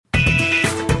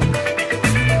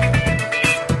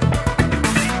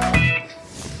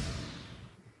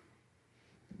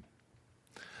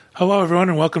Hello, everyone,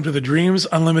 and welcome to the Dreams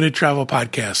Unlimited Travel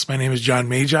Podcast. My name is John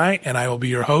Magi, and I will be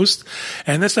your host.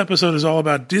 And this episode is all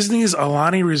about Disney's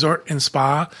Aulani Resort and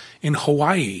Spa in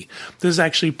Hawaii. This is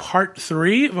actually part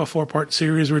 3 of a 4-part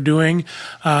series we're doing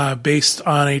based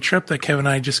on a trip that Kevin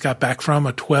and I just got back from,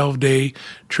 a 12-day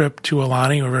trip to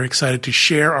Aulani. We're very excited to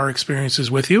share our experiences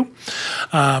with you.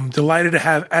 Delighted to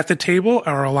have at the table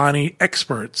our Aulani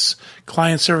experts,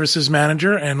 Client Services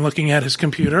Manager, and looking at his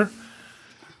computer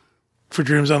for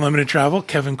Dreams Unlimited Travel,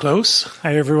 Kevin Close.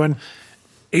 Hi, everyone.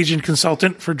 Agent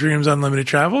Consultant for Dreams Unlimited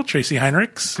Travel, Tracy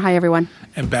Heinrichs. Hi, everyone.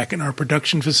 And back in our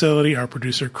production facility, our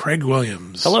producer, Craig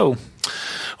Williams. Hello. Well,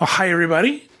 hi,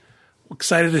 everybody.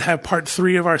 Excited to have part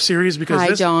 3 of our series because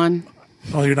Hi, John.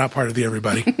 Well, you're not part of the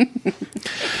everybody.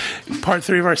 Part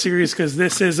 3 of our series because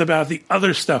this is about the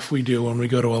other stuff we do when we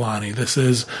go to Aulani. This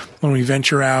is when we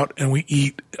venture out and we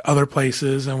eat other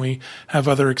places and we have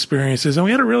other experiences. And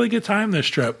we had a really good time this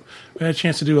trip. We had a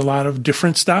chance to do a lot of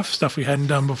different stuff we hadn't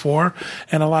done before,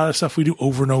 and a lot of stuff we do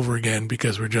over and over again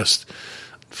because we're just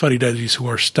fuddy-duddies who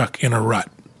are stuck in a rut.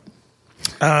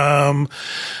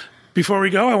 Before we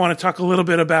go, I want to talk a little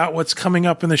bit about what's coming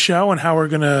up in the show and how we're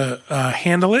going to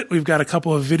handle it. We've got a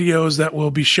couple of videos that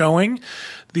we'll be showing.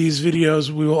 These videos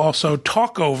we will also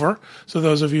talk over. So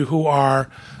those of you who are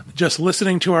just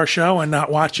listening to our show and not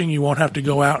watching, you won't have to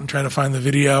go out and try to find the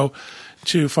video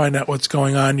to find out what's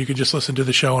going on. You can just listen to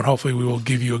the show, and hopefully we will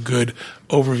give you a good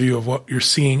overview of what you're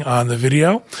seeing on the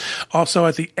video. Also,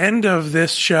 at the end of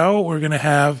this show, we're going to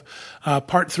have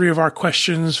part 3 of our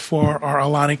questions for our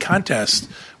Aulani contest,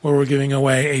 where we're giving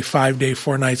away a 5-day,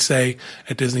 4-night stay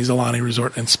at Disney's Aulani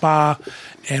Resort and Spa.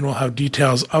 And we'll have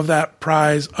details of that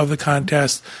prize, of the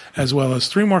contest, as well as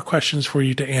 3 more questions for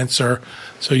you to answer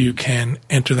so you can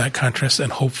enter that contest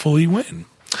and hopefully win.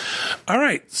 All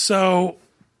right, so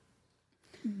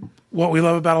what we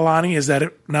love about Aulani is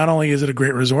that not only is it a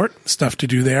great resort, stuff to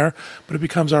do there, but it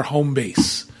becomes our home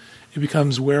base. It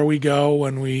becomes where we go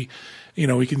when we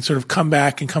can sort of come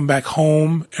back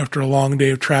home after a long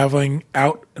day of traveling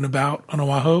out and about on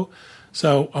Oahu.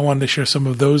 So I wanted to share some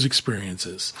of those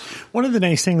experiences. One of the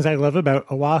nice things I love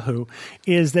about Oahu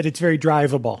is that it's very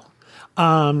drivable.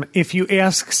 If you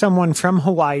ask someone from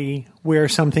Hawaii where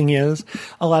something is,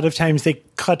 a lot of times they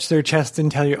clutch their chest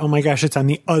and tell you, oh my gosh, it's on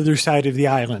the other side of the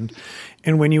island.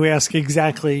 And when you ask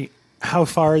exactly how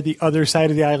far the other side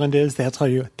of the island is, they'll tell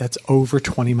you that's over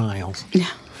 20 miles.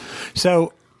 Yeah.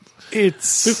 So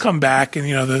we've come back, and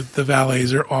the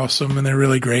valets are awesome, and they're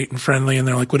really great and friendly, and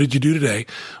they're like, what did you do today?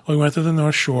 Well, we went to the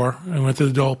North Shore, and we went to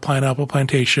the Dole Pineapple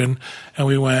Plantation, and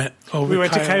we went to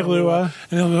Kailua.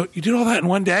 And they'll go, you did all that in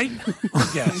one day?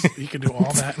 Yes, you can do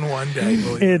all that in one day.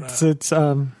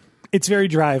 It's very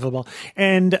drivable.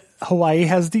 And Hawaii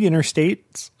has the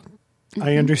interstates. Mm-hmm.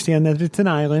 I understand that it's an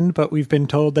island, but we've been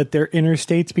told that they're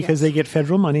interstates because they get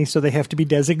federal money, so they have to be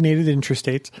designated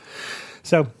interstates.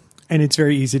 And it's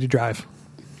very easy to drive.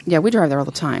 Yeah, we drive there all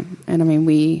the time. And I mean,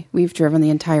 we've driven the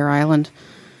entire island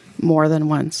more than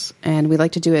once. And we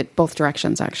like to do it both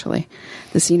directions, actually.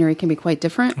 The scenery can be quite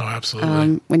different. Oh,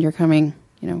 absolutely. When you're coming,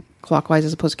 clockwise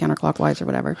as opposed to counterclockwise or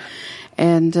whatever.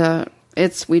 And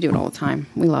we do it all the time.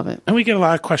 We love it. And we get a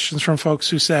lot of questions from folks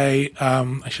who say,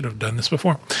 I should have done this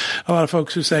before. A lot of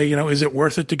folks who say, is it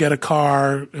worth it to get a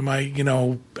car? Am I,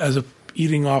 as a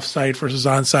eating off-site versus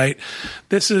on-site?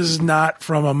 This is not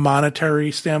from a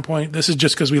monetary standpoint. This is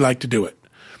just because we like to do it.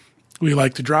 We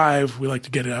like to drive. We like to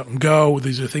get out and go.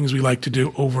 These are things we like to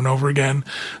do over and over again.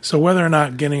 So whether or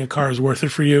not getting a car is worth it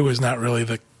for you is not really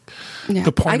the point of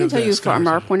this. I can tell you from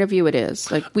our point of view it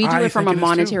is. Like, we do it from a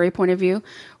monetary point of view.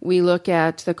 We look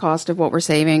at the cost of what we're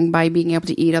saving by being able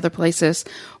to eat other places,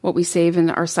 what we save in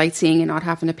our sightseeing and not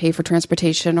having to pay for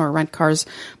transportation or rent cars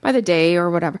by the day or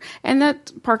whatever. And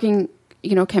that parking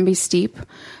can be steep.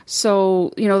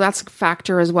 So, that's a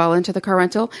factor as well into the car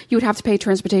rental. You would have to pay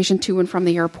transportation to and from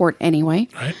the airport anyway.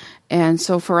 Right. And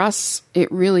so for us,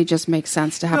 it really just makes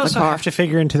sense to have the car. You also have to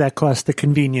figure into that cost the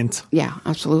convenience. Yeah,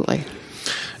 absolutely.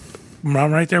 I'm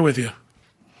right there with you.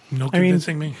 No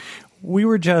convincing me. We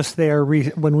were just there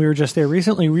when we were just there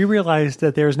recently. We realized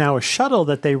that there's now a shuttle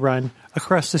that they run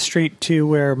across the street to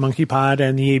where Monkey Pod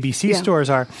and the ABC stores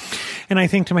are. And I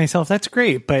think to myself, that's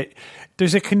great, but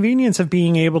there's a convenience of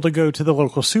being able to go to the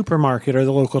local supermarket or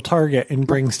the local Target and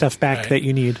bring stuff back that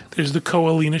you need. There's the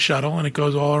Ko'olina shuttle, and it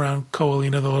goes all around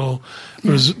Ko'olina,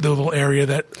 the little area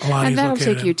that Aulani is located in. And that'll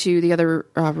take you to the other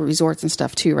resorts and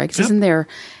stuff too, right? Because isn't there,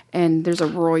 and there's a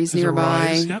Roy's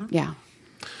nearby. Yeah.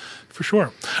 For sure.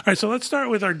 All right, so let's start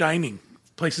with our dining,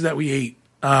 places that we ate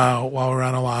while we're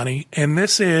on Aulani. And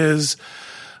this is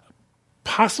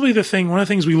possibly one of the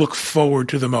things we look forward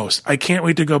to the most. I can't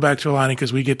wait to go back to Aulani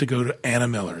because we get to go to Anna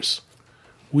Miller's.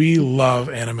 We love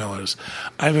Anna Miller's.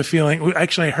 I have a feeling,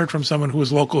 actually I heard from someone who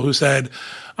was local who said,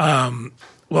 well,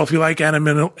 if you like Anna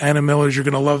Miller's, you're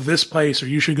going to love this place, or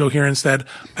you should go here instead.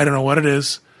 I don't know what it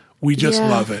is. We just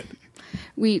love it.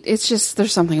 It's just,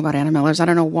 there's something about Anna Miller's. I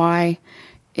don't know why.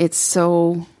 It's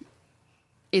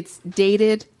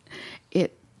dated.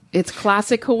 It's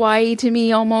classic Hawaii to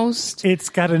me almost. It's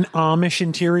got an Amish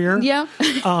interior. Yeah.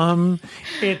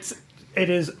 It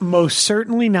is most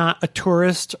certainly not a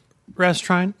tourist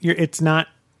restaurant. You're not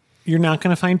going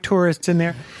to find tourists in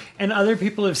there. And other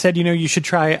people have said, you should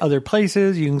try other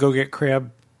places. You can go get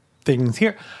crab things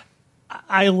here.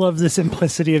 I love the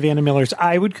simplicity of Anna Miller's.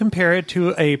 I would compare it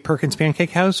to a Perkins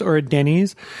Pancake House or a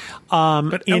Denny's,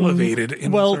 but elevated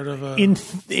in sort of a...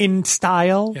 in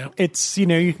style. Yeah. It's you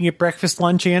can get breakfast,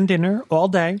 lunch, and dinner all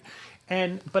day.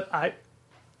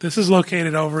 This is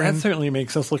located over That certainly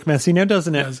makes us look messy now,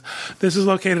 doesn't it? This is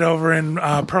located over in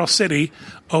Pearl City,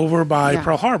 over by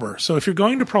Pearl Harbor. So if you're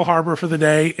going to Pearl Harbor for the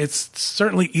day, it's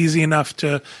certainly easy enough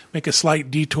to make a slight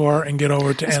detour and get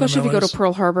over to Anna Miller's. Especially if you go to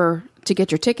Pearl Harbor to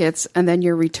get your tickets, and then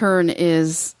your return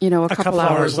is, a couple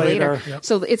hours later. Yep.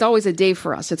 So it's always a day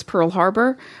for us. It's Pearl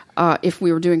Harbor. If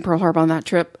we were doing Pearl Harbor on that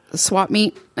trip, Swap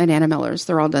Meet and Anna Miller's,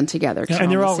 they're all done together. Yeah.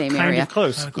 And they're all the same kind area. of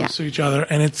close. To each other,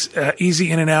 and it's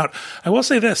easy in and out. I will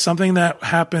say this, something that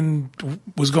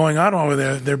was going on over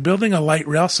there, they're building a light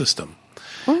rail system.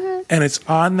 What? And it's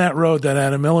on that road that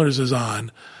Anna Miller's is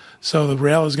on. So the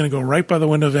rail is going to go right by the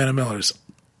window of Anna Miller's.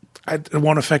 It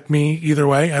won't affect me either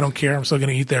way. I don't care. I'm still going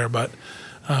to eat there, but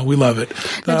we love it.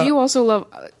 Now, do you also love...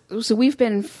 So we've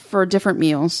been for different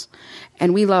meals,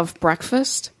 and we love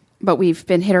breakfast, but we've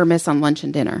been hit or miss on lunch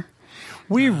and dinner.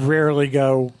 We rarely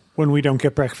go when we don't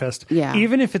get breakfast. Yeah.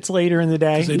 Even if it's later in the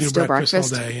day. They do still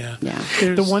breakfast all day, Yeah.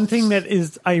 The one thing that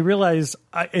is, I realize,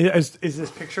 is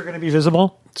this picture going to be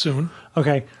visible? Soon.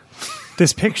 Okay.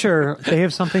 This picture, they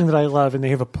have something that I love, and they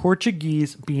have a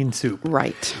Portuguese bean soup.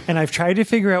 Right. And I've tried to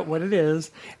figure out what it is,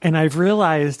 and I've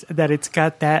realized that it's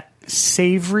got that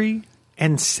savory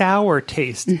and sour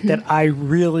taste that I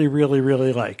really, really,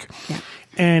 really like. Yeah.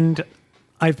 And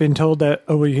I've been told that,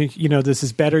 this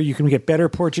is better. You can get better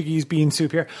Portuguese bean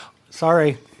soup here.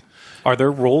 Sorry. Are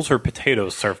there rolls or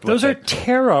potatoes served with Those it? are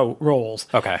taro rolls.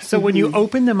 Okay. So when you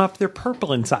open them up, they're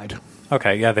purple inside.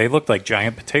 Okay, yeah, they look like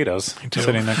giant potatoes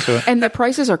sitting next to it. And the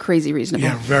prices are crazy reasonable.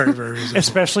 Yeah, very, very reasonable.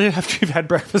 Especially after you've had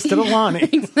breakfast at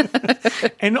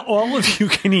Aulani. And all of you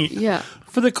can eat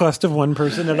for the cost of one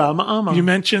person at Ama Ama. You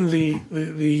mentioned the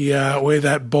way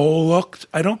that bowl looked.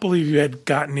 I don't believe you had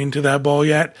gotten into that bowl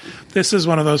yet. This is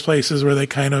one of those places where they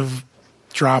kind of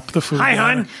drop the food. Hi,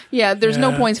 down. hon. Yeah, there's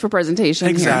no points for presentation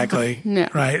Exactly. here.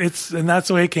 Right. And that's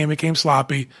the way it came. It came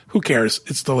sloppy. Who cares?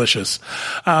 It's delicious.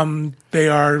 They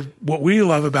are what we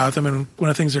love about them, and one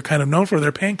of the things they're kind of known for,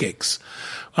 their pancakes.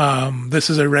 This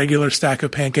is a regular stack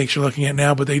of pancakes you're looking at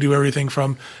now, but they do everything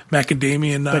from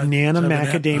macadamia nut, banana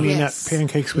macadamia nut Yes.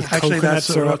 pancakes with Actually, coconut that's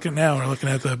what we're syrup. looking now. We're looking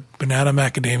at the banana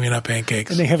macadamia nut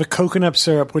pancakes. And they have a coconut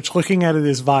syrup, which looking at it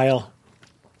is vile.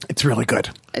 It's really good.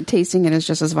 Tasting it is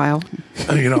just as vile.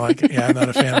 You don't like it? Yeah, I'm not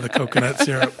a fan of the coconut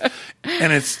syrup.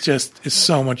 And it's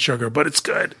so much sugar, but it's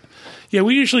good. Yeah,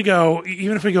 we usually go,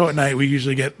 even if we go at night, we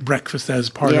usually get breakfast as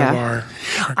part of our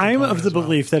I'm of the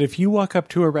belief that if you walk up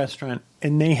to a restaurant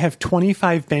and they have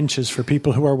 25 benches for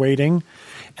people who are waiting,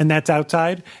 and that's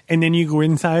outside, and then you go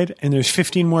inside and there's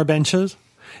 15 more benches,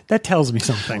 that tells me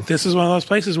something. This is one of those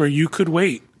places where you could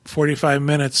wait 45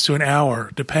 minutes to an hour,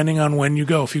 depending on when you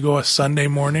go. If you go a Sunday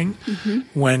morning,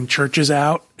 when church is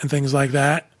out and things like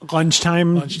that.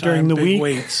 Lunchtime during the big week.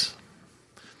 Waits.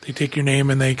 They take your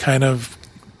name and they kind of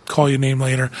call your name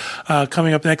later.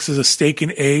 Coming up next is a steak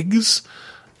and eggs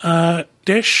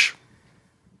dish.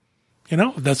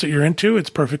 If that's what you're into, it's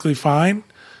perfectly fine.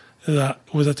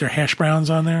 Was that their hash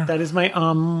browns on there? That is my It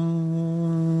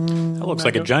looks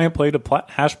like a giant plate of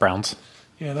hash browns.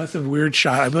 Yeah, that's a weird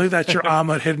shot. I believe that's your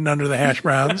omelet hidden under the hash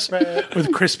browns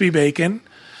with crispy bacon.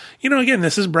 Again,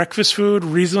 this is breakfast food,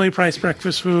 reasonably priced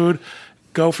breakfast food.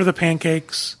 Go for the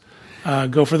pancakes.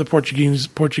 Go for the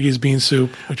Portuguese bean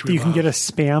soup, which we You can love. get a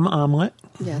Spam omelet.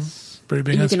 Yes. Pretty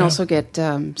big You on can Spam. also get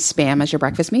Spam as your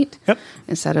breakfast meat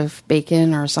instead of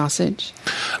bacon or sausage.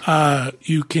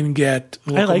 You can get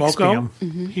I like Loco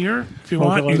Spam. here if you Mocha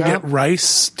want. You can Loco. get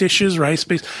rice dishes, rice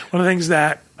based. One of the things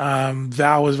that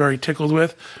Val was very tickled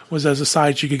with was as a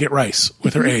side she could get rice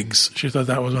with her eggs. She thought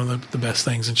that was one of the best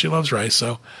things, and she loves rice.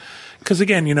 So, because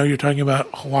again, you're talking about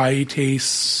Hawaii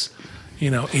tastes,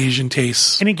 Asian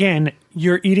tastes. And again,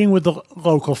 you're eating with the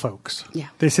local folks. Yeah.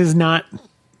 This is not,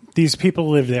 these people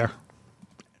live there.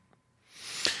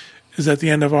 Is that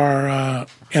the end of our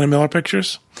Anna Miller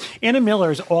pictures? Anna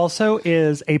Miller's also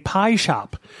is a pie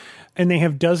shop, and they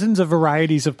have dozens of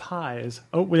varieties of pies.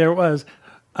 Oh, there it was.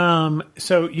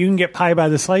 So you can get pie by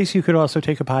the slice. You could also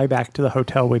take a pie back to the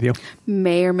hotel with you.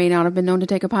 May or may not have been known to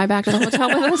take a pie back to the hotel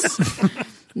with us.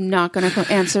 Not going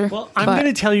to answer. Well, I'm going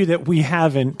to tell you that we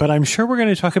haven't, but I'm sure we're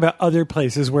going to talk about other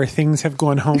places where things have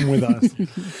gone home with us.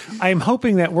 I'm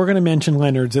hoping that we're going to mention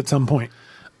Leonard's at some point.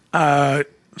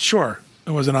 Sure.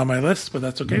 It wasn't on my list, but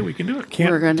that's okay. We can do it.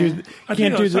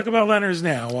 Let's talk about Leonard's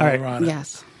now while we're on it.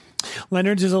 Yes.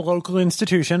 Leonard's is a local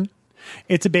institution.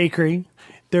 It's a bakery.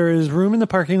 There is room in the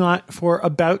parking lot for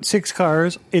about 6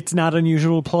 cars. It's not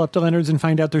unusual to pull up to Leonard's and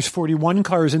find out there's 41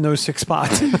 cars in those 6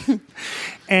 spots.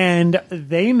 And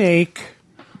they make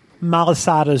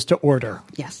malasadas to order.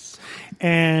 Yes.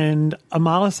 And a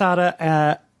malasada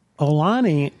at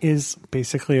Aulani is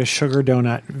basically a sugar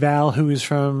donut. Val, who is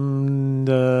from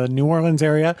the New Orleans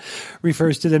area,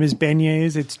 refers to them as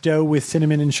beignets. It's dough with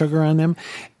cinnamon and sugar on them.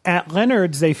 At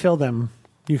Leonard's, they fill them.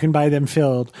 You can buy them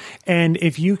filled. And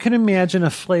if you can imagine a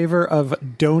flavor of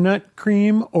donut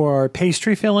cream or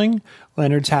pastry filling,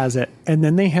 Leonard's has it. And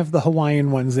then they have the Hawaiian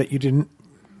ones that you didn't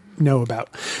know about.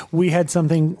 We had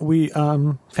something, we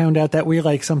found out that we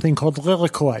like something called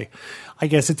lilikoi. I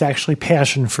guess it's actually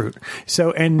passion fruit.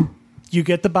 So, and you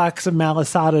get the box of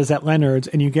malasadas at Leonard's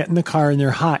and you get in the car and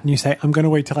they're hot and you say, I'm going to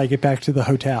wait till I get back to the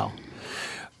hotel.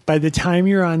 By the time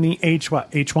you're on the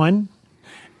H1,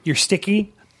 you're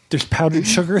sticky. There's powdered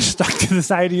sugar stuck to the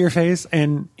side of your face,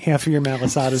 and half of your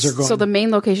malasadas are gone. So the main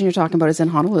location you're talking about is in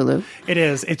Honolulu. It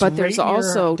is. It's but there's right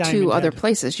also near 2 Diamond other Head.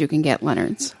 places you can get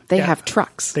Leonard's. They have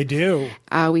trucks. They do.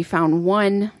 We found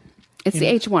one. It's the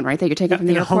H1, right, that you're taking from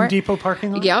the in airport? a Home Depot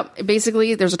parking lot? Yep.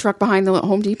 Basically, there's a truck behind the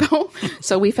Home Depot.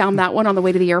 So we found that one on the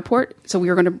way to the airport. So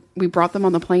we brought them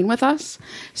on the plane with us.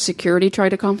 Security tried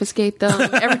to confiscate them.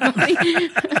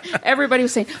 Everybody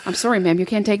was saying, I'm sorry, ma'am, you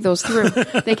can't take those through.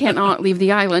 They cannot leave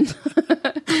the island.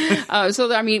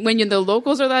 So, I mean, when the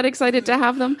locals are that excited to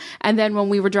have them. And then when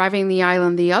we were driving the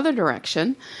island the other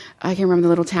direction, I can't remember the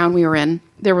little town we were in,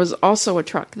 there was also a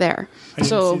truck there.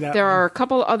 So there are a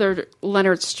couple other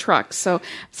Leonard's trucks. So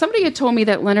somebody had told me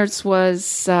that Leonard's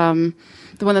was the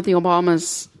one that the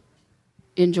Obamas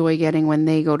enjoy getting when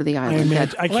they go to the island.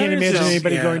 I can't imagine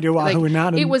anybody going to Oahu and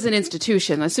not. It was an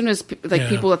institution. As soon as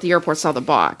people at the airport saw the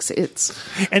box,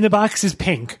 and the box is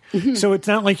pink, so it's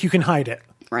not like you can hide it.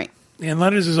 Right. And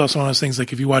Leonard's is also one of those things,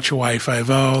 like if you watch Hawaii Five-0,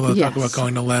 they'll talk about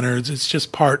going to Leonard's. It's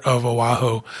just part of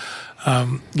Oahu.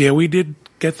 We did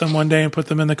get them one day and put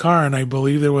them in the car, and I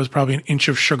believe there was probably an inch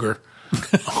of sugar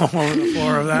all over the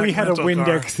floor of that. We had a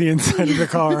Windex the inside of the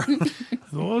car.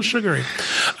 A little sugary.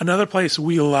 Another place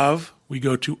we love, we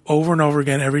go to over and over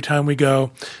again every time we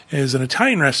go, is an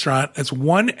Italian restaurant. It's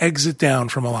one exit down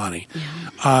from Aulani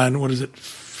on, what is it,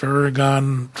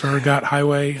 Farragut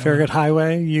Highway? Farragut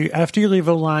Highway. After you leave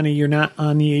Aulani, you're not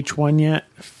on the H1 yet.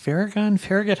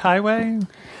 Farragut Highway?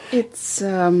 It's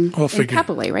in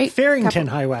Kapolei, right? Farrington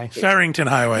Highway. Farrington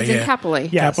Highway, it's in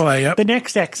Kapolei. Yes. Kapolei, yep. The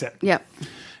next exit. Yep.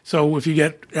 So if you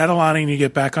get at Aulani and you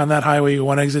get back on that highway, you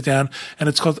one exit down, and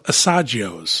it's called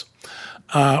Assaggio's.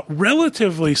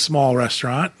 Relatively small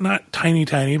restaurant, not tiny,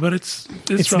 but it's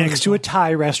next to a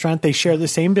Thai restaurant. They share the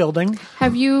same building.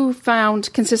 Have you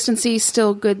found consistency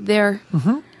still good there?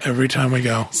 Mm-hmm. Every time we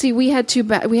go. See, we had 2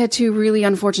 really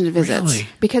unfortunate visits. Really?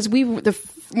 because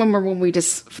when we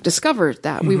discovered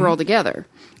that we were all together,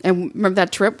 and remember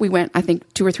that trip we went, I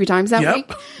think 2 or 3 times that week,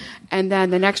 and then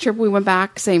the next trip we went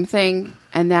back, same thing,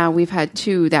 and now we've had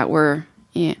 2 that were.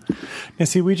 Yeah. Now,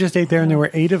 see, we just ate there, and there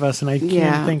were 8 of us, and I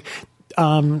can't think.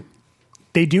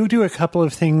 They do a couple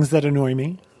of things that annoy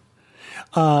me.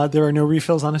 There are no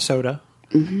refills on a soda,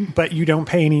 but you don't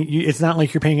pay any. It's not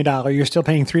like you're paying $1. You're still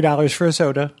paying $3 for a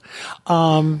soda.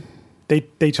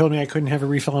 They told me I couldn't have a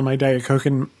refill on my Diet Coke,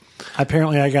 and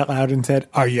apparently I got loud and said,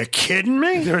 "Are you kidding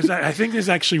me?" I think there's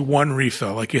actually one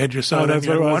refill. Like you had your soda, that's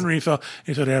what it was. One refill.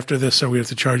 He said, "After this, so we have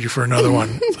to charge you for another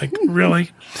one." It's like,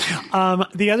 really?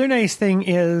 The other nice thing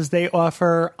is they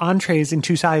offer entrees in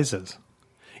 2 sizes.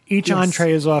 Each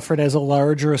entree is offered as a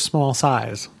large or a small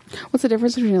size. What's the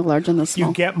difference between the large and the small?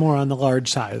 You get more on the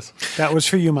large size. That was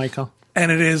for you, Michael.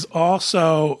 And it is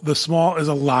also, the small is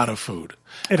a lot of food.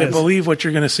 I believe what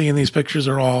you're going to see in these pictures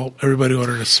are everybody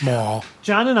ordered a small.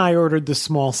 John and I ordered the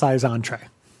small size entree.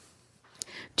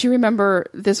 Do you remember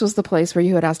this was the place where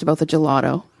you had asked about the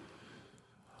gelato?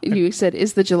 You said,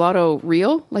 is the gelato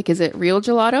real? Like, is it real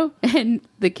gelato? And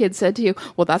the kid said to you,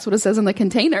 well, that's what it says in the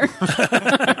container.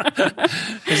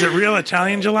 Is it real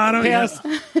Italian gelato? Yes.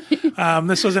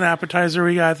 This was an appetizer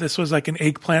we got. This was like an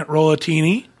eggplant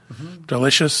rollatini.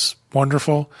 Delicious,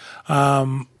 wonderful.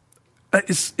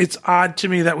 it's odd to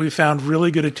me that we found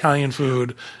really good Italian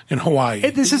food in Hawaii.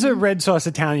 This is a red sauce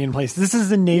Italian place. This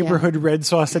is a neighborhood red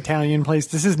sauce Italian place.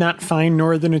 This is not fine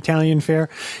northern Italian fare.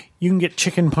 You can get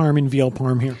chicken parm and veal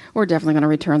parm here. We're definitely going to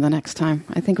return the next time.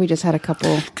 I think we just had a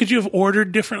couple. Could you have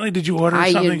ordered differently? Did you order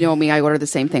something? You know me, I order the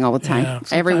same thing all the time. Yeah,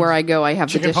 everywhere I go, I have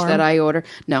the Chicken dish parm? that I order.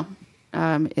 No,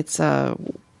 it's a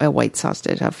white sauce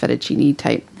dish, a fettuccine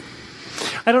type.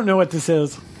 I don't know what this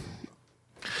is.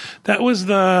 That was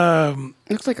the...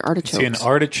 It looks like artichokes. I see an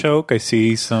artichoke. I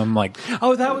see some like That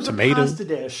was tomato. a pasta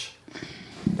dish.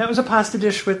 That was a pasta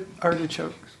dish with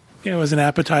artichokes. Yeah, it was an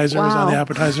appetizer. It was on the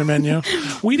appetizer menu.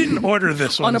 We didn't order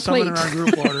this one. On a Someone plate. in our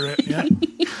group ordered it. Yeah.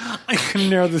 I can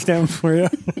narrow this down for you.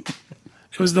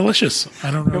 It was delicious.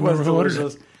 I don't remember who ordered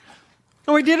it.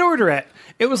 Oh, I did order it.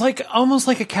 It was almost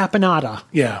like a caponata.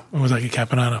 Yeah, it was like a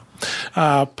caponata.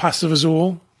 Pasta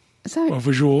visual, Is that, or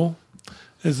visual,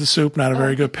 is the soup. Not a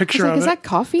very good picture of is it. that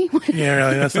coffee? Yeah,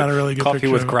 really, that's not a really good Coffee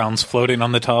picture with of it. grounds floating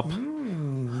on the top.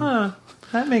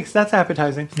 That's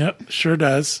appetizing. Yep, sure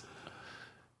does.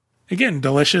 Again,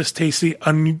 delicious, tasty,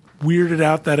 weirded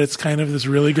out that it's kind of this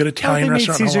really good Italian They made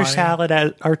restaurant. in Caesar Hawaii. salad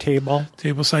at our table.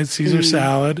 Tableside Caesar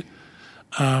salad.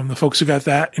 The folks who got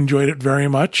that enjoyed it very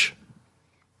much.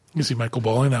 You see Michael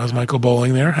Bowling. That was Michael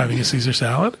Bowling there having a Caesar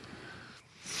salad.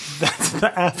 That's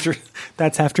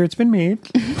after it's been made.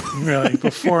 Really,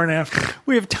 before and after.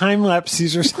 We have time-lapse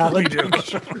Caesar salad.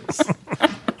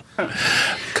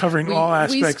 Covering all we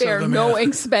aspects spare of the no meal.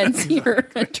 expense here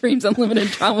at Dreams Unlimited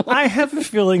Travel. I have a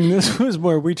feeling this was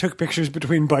where we took pictures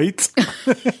between bites.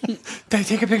 Did I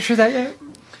take a picture of that yet?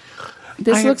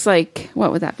 This looks like,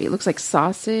 what would that be? It looks like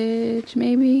sausage,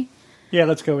 maybe? Yeah,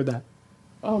 let's go with that.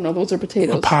 Oh, no, those are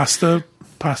potatoes. A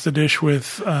pasta dish with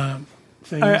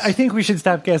things. I think we should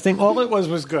stop guessing. All it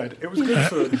was good. It was good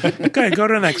food. Okay, go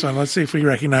to the next one. Let's see if we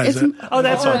recognize it. Oh,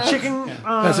 that's a chicken.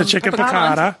 That's a chicken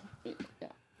piccata.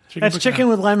 That's chicken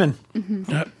with lemon.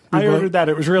 Yep. I ordered that.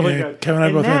 It was really Yeah, good. Kevin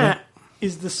and I both had that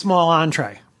is the small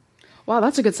entree. Wow,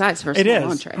 that's a good size for a It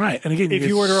small is. entree. Right, and again, If get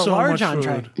you order a so large much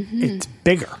entree, food. it's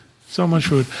bigger. So much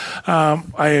food.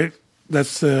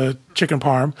 That's the chicken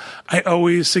parm. I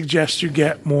always suggest you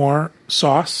get more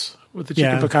sauce with the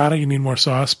chicken Yeah. piccata. You need more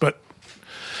sauce. But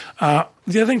the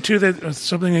other thing, too, that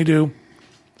something they do,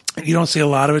 you don't see a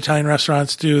lot of Italian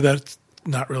restaurants do that's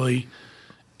not really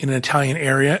in an Italian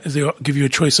area, is they give you a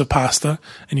choice of pasta,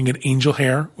 and you can get angel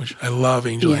hair, which I love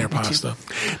angel hair me too. pasta.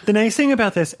 The nice thing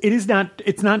about this, it's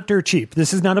not dirt cheap.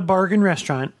 This is not a bargain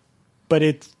restaurant, but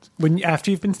it's after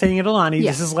you've been staying at Aulani,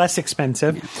 Yeah. this is less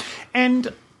expensive.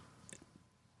 And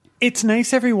it's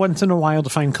nice every once in a while to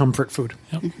find comfort food.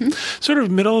 Yep. Sort of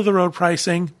middle of the road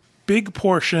pricing, big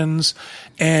portions,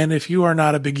 and if you are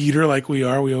not a big eater like we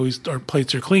are, our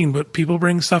plates are clean, but people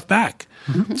bring stuff back.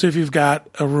 So if you've got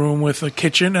a room with a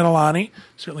kitchen at Aulani,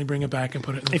 certainly bring it back and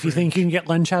put it in the If you fridge. think you can get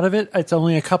lunch out of it, it's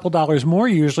only a couple dollars more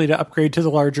usually to upgrade to the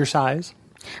larger size.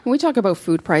 When we talk about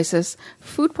food prices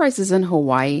in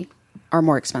Hawaii are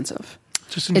more expensive.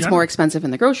 Just in It's general. more expensive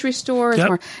in the grocery store. It's Yep.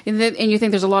 more, and you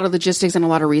think there's a lot of logistics and a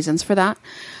lot of reasons for that.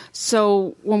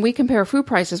 So when we compare food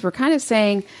prices, we're kind of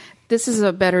saying this is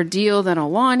a better deal than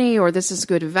Aulani or this is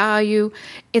good value.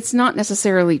 It's not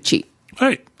necessarily cheap.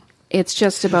 Right. It's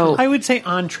just about I would say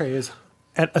entrees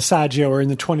at Asagio are in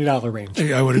the $20 range.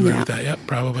 I would agree Yeah. with that. Yep,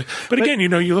 probably. But again, you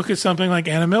look at something like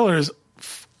Anna Miller's,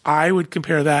 I would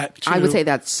compare that to I would say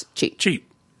that's cheap. cheap.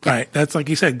 Right. That's like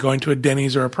you said, going to a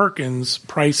Denny's or a Perkins,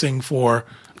 pricing for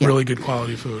really good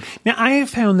quality food. Now, I have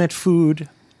found that food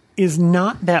is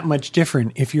not that much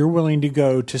different if you're willing to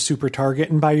go to Super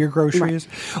Target and buy your groceries,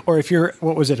 or if you're,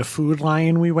 a Food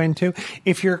Lion we went to.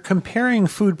 If you're comparing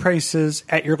food prices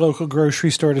at your local grocery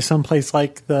store to someplace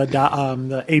like the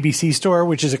ABC store,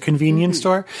 which is a convenience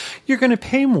store, you're going to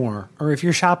pay more. Or if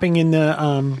you're shopping in the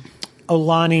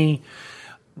Aulani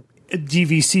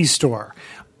DVC store,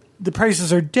 the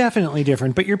prices are definitely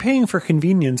different, but you're paying for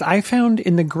convenience. I found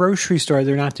in the grocery store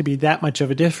there not to be that much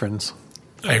of a difference.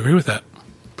 I agree with that,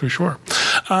 for sure.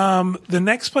 The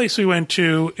next place we went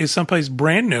to is someplace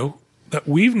brand new that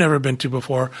we've never been to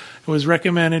before. It was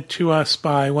recommended to us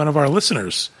by one of our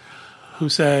listeners who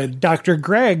said, Dr.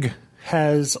 Greg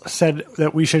has said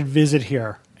that we should visit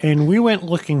here, and we went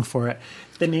looking for it.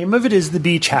 The name of it is the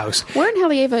Beach House. Where in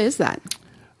Haleiwa is that?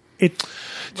 It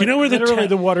do you know where literally the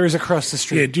the water is across the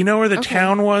street. Yeah, do you know where the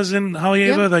town was in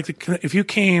Haleiwa? Yeah. Like, if you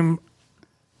came,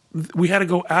 we had to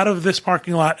go out of this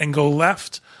parking lot and go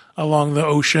left along the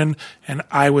ocean, and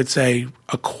I would say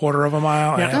a quarter of a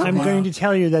mile. Now, I'm going to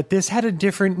tell you that this had a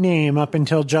different name up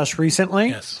until just recently.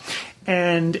 Yes.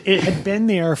 And it had been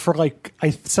there for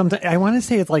I want to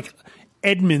say it's like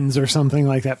Edmonds or something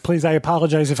like that. Please, I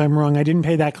apologize if I'm wrong. I didn't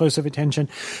pay that close of attention.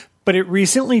 But it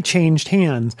recently changed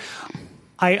hands.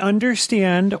 I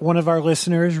understand one of our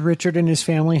listeners, Richard, and his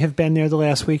family have been there the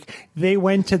last week. They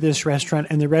went to this restaurant,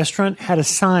 and the restaurant had a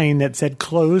sign that said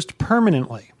closed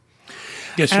permanently.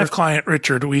 Yes, your client,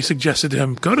 Richard, we suggested to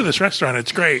him, go to this restaurant.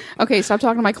 It's great. Okay, stop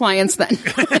talking to my clients then.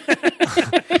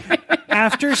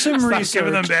 After some Stop research,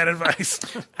 giving them bad advice.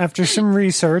 After some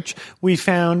research, we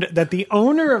found that the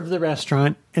owner of the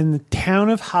restaurant in the town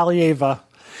of Haleiwa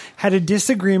had a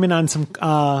disagreement on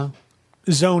some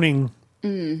zoning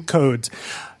codes.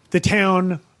 The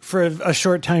town, for a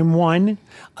short time, won.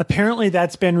 Apparently,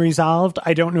 that's been resolved.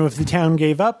 I don't know if the town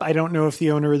gave up. I don't know if the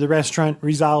owner of the restaurant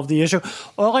resolved the issue.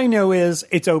 All I know is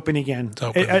it's open again. It's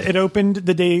open. It opened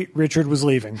the day Richard was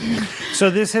leaving.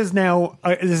 So this is now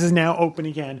open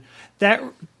again.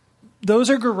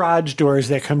 Those are garage doors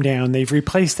that come down. They've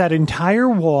replaced that entire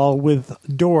wall with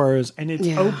doors, and it's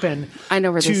open. I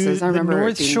know where this is. I remember the it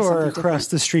North being Shore something across different.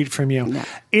 the street from you. Yeah.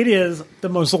 It is the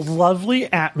most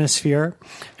lovely atmosphere,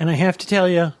 and I have to tell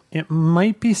you, it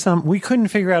might be we couldn't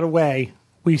figure out a way.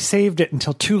 We saved it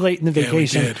until too late in the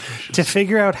vacation to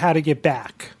figure out how to get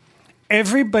back.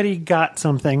 Everybody got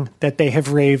something that they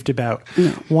have raved about.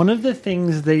 One of the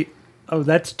things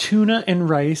that's tuna and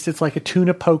rice. It's like a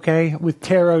tuna poke with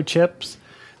taro chips.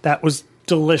 That was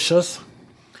delicious.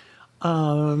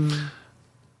 On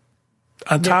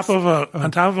top of a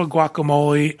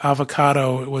guacamole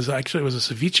avocado, it was a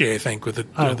ceviche, I think, with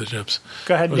the chips.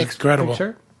 Go ahead. It was Next incredible.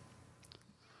 picture.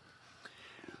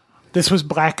 This was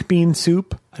black bean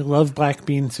soup. I love black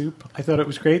bean soup. I thought it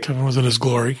was great. Kevin was in his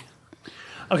glory.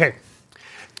 Okay.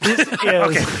 This is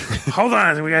Okay, hold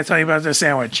on. We got to tell you about this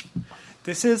sandwich.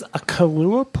 This is a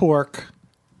Kahlua pork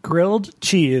grilled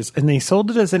cheese, and they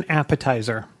sold it as an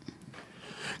appetizer.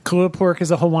 Kahlua pork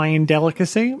is a Hawaiian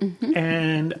delicacy,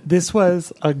 and this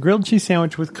was a grilled cheese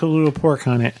sandwich with Kahlua pork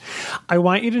on it. I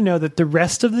want you to know that the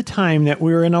rest of the time that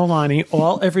we were in Aulani,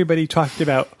 all everybody talked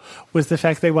about was the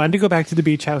fact they wanted to go back to the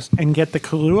beach house and get the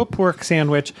Kahlua pork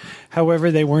sandwich. However,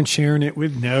 they weren't sharing it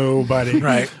with nobody.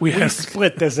 Right. We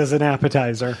split this as an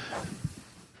appetizer.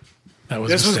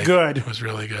 This was good. It was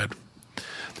really good.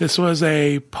 This was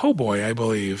a po' boy, I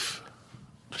believe.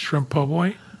 Shrimp po'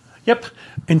 boy. Yep.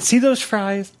 And see those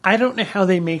fries? I don't know how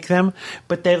they make them,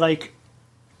 but they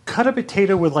cut a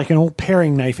potato with an old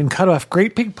paring knife and cut off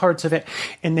great big parts of it,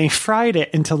 and they fried it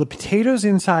until the potatoes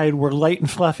inside were light and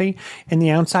fluffy and the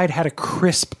outside had a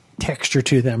crisp texture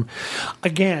to them.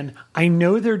 Again, I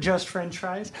know they're just French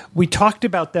fries. We talked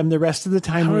about them the rest of the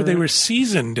time. They were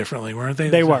seasoned differently, weren't they?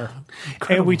 They were.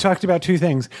 Incredible. And we talked about two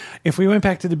things. If we went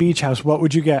back to the beach house, what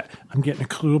would you get? I'm getting a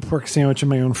Kahlua pork sandwich and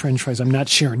my own French fries. I'm not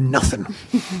sharing nothing.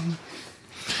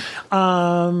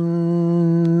 I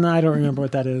don't remember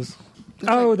what that is.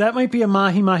 Oh, that might be a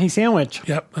mahi-mahi sandwich.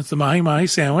 Yep, that's the mahi-mahi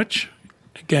sandwich.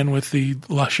 Again, with the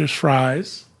luscious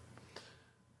fries.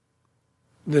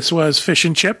 This was fish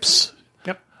and chips.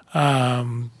 Yep.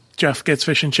 Jeff gets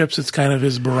fish and chips. It's kind of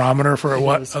his barometer for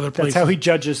what other places. That's how he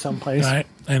judges someplace. Right.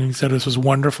 And he said this was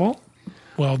wonderful.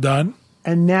 Well done.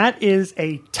 And that is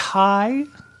a Thai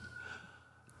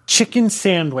chicken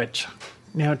sandwich.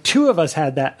 Now, two of us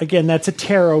had that. Again, that's a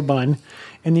taro bun,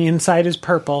 and the inside is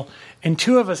purple. And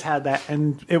two of us had that,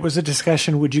 and it was a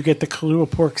discussion, would you get the Kahlua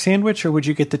pork sandwich or would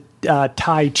you get the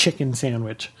Thai chicken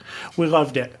sandwich? We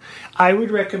loved it. I would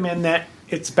recommend that.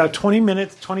 It's about 30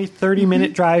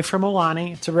 minute drive from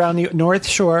Aulani. It's around the North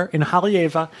Shore in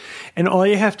Haleiwa. And all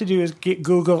you have to do is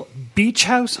Google Beach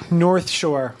House North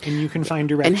Shore, and you can find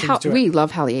directions to it. We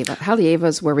love Haleiwa. Haleiwa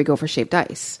is where we go for shaved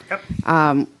ice.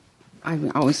 Yep. I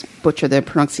always butcher the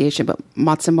pronunciation, but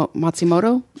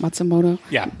Matsumoto?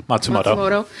 Yeah,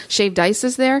 Matsumoto. Shaved ice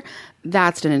is there.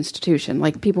 That's an institution.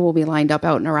 People will be lined up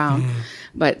out and around.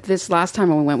 But this last time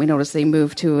when we went, we noticed they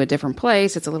moved to a different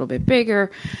place. It's a little bit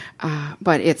bigger,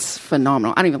 but it's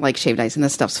phenomenal. I don't even like shaved ice, and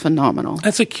this stuff's phenomenal.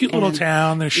 That's a cute little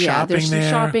town. There's shopping there's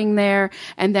there. Shopping there.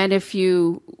 And then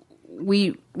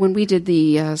when we did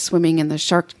the swimming in the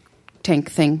shark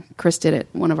tank thing, Chris did it,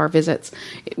 one of our visits.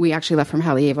 We actually left from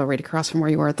Haleiwa right across from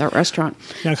where you were at that restaurant.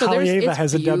 Now, Haleiwa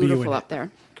has a W in it. Up there.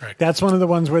 Correct. That's one of the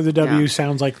ones where the W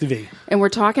sounds like the V. And we're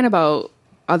talking about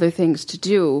other things to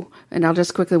do. And I'll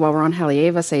just quickly, while we're on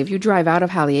Haleiwa, say if you drive out of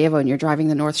Haleiwa and you're driving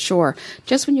the North Shore,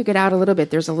 just when you get out a little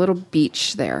bit, there's a little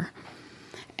beach there.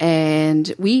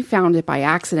 And we found it by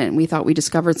accident. And we thought we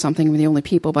discovered something. We're the only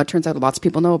people, but it turns out lots of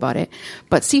people know about it.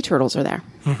 But sea turtles are there.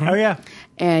 Mm-hmm. Oh, yeah.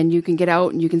 And you can get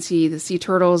out and you can see the sea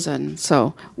turtles. And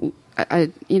so,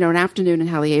 an afternoon in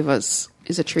Haleiwa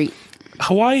is a treat.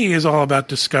 Hawaii is all about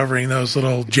discovering those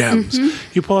little gems.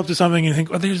 You pull up to something and you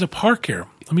think, there's a park here.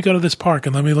 let me go to this park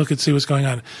and let me look and see what's going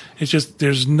on. It's just,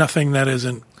 there's nothing that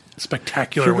isn't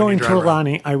spectacular. If you're going when to you drive around.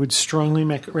 Aulani, I would strongly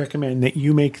recommend that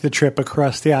you make the trip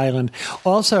across the island.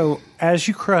 Also, as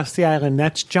you cross the island,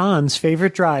 that's John's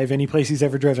favorite drive, any place he's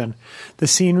ever driven. The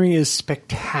scenery is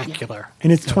spectacular,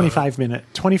 and it's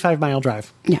 25-mile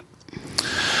drive. Yeah.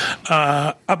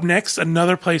 Up next,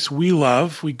 another place we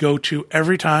love, we go to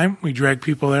every time. We drag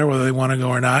people there whether they want to go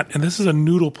or not. And this is a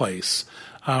noodle place,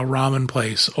 ramen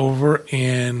place over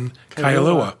in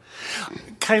Kailua.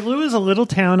 Kailua is a little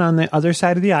town on the other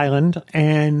side of the island,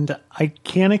 and I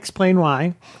can't explain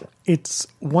why. It's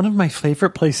one of my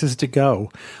favorite places to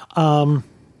go. And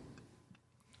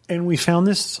we found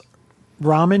this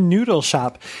ramen noodle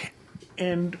shop.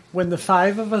 And when the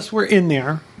 5 of us were in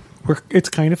there, it's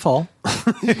kind of full.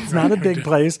 It's not a big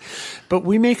place, but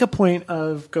we make a point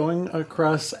of going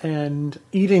across and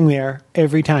eating there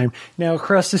every time. Now,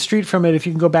 across the street from it, if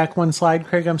you can go back one slide,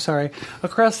 Craig, I'm sorry.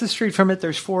 Across the street from it,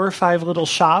 there's 4 or 5 little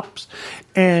shops,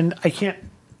 and I can't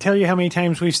tell you how many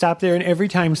times we've stopped there, and every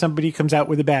time somebody comes out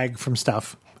with a bag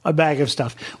of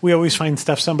stuff. We always find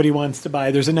stuff somebody wants to buy.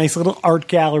 There's a nice little art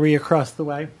gallery across the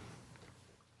way.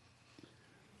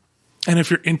 And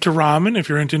if you're into ramen, if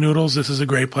you're into noodles, this is a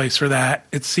great place for that.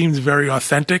 It seems very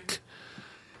authentic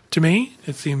to me.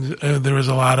 It seems there was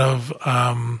a lot of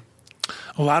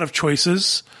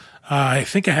choices. I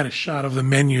think I had a shot of the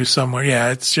menu somewhere. Yeah,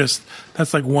 it's just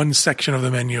that's like one section of the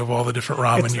menu of all the different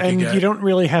ramen you can get. And you don't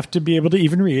really have to be able to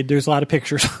even read. There's a lot of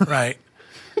pictures. Right.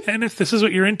 And if this is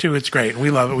what you're into, it's great. We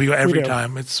love it. We go every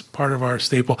time. It's part of our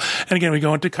staple. And again, we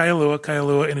go into Kailua.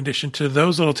 Kailua, in addition to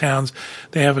those little towns,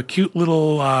 they have a cute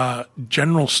little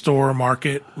general store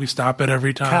market we stop at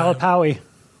every time.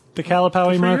 The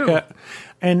Kalapaui market.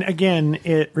 And again,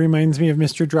 it reminds me of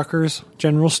Mr. Drucker's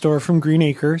general store from Green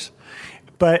Acres.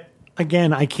 But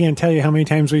again, I can't tell you how many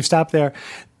times we've stopped there.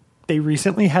 They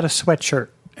recently had a sweatshirt.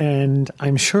 And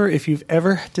I'm sure if you've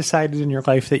ever decided in your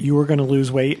life that you were going to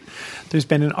lose weight, there's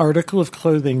been an article of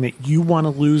clothing that you want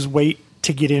to lose weight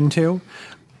to get into.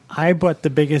 I bought the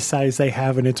biggest size they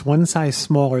have, and it's one size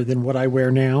smaller than what I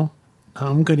wear now.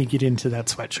 I'm going to get into that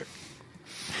sweatshirt.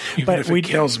 Even if it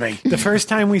kills me. The first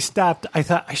time we stopped, I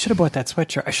thought, I should have bought that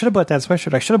sweatshirt. I should have bought that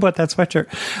sweatshirt.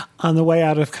 On the way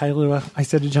out of Kailua, I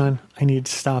said to John, I need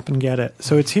to stop and get it.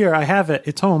 So it's here. I have it.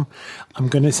 It's home.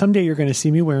 Someday you're going to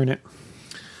see me wearing it.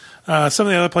 Some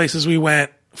of the other places we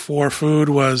went for food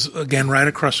was, again, right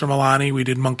across from Aulani. We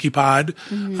did Monkey Pod.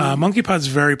 Monkey Pod's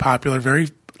very popular, very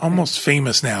almost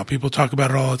famous now. People talk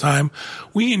about it all the time.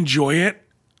 We enjoy it.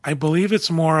 I believe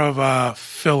it's more of a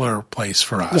filler place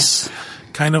for us. Yes.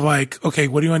 Kind of like, okay,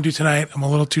 what do you want to do tonight? I'm a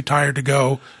little too tired to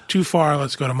go too far.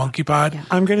 Let's go to Monkey Pod. Yeah.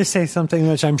 I'm going to say something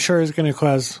which I'm sure is going to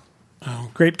cause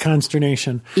great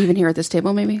consternation. Even here at this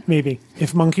table, maybe? Maybe.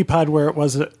 If Monkey Pod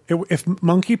if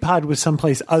Monkey Pod was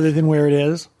someplace other than where it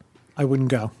is, I wouldn't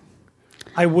go.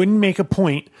 I wouldn't make a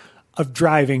point of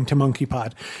driving to Monkey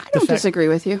Pod. I don't disagree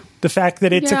with you. The fact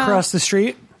that it's across the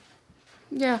street?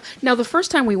 Yeah. Now, the first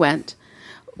time we went,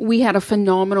 we had a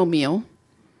phenomenal meal.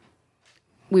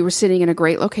 We were sitting in a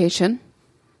great location,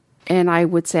 and I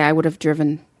would say I would have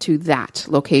driven to that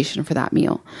location for that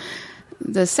meal.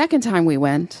 The second time we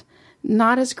went,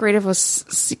 not as great of a,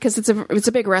 because it's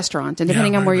a big restaurant, and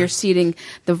depending on where you're seating,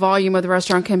 the volume of the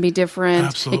restaurant can be different.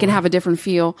 Absolutely. It can have a different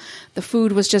feel. The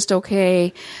food was just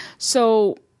okay.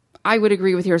 So I would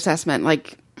agree with your assessment.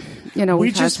 Like,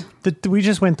 we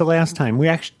just went the last time.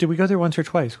 Did we go there once or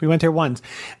twice? We went there once.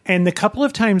 And the couple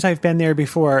of times I've been there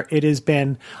before, it has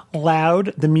been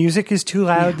loud. The music is too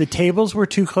loud. Yeah. The tables were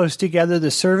too close together.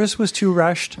 The service was too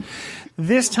rushed.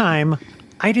 This time,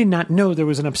 I did not know there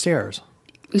was an upstairs.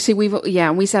 You see,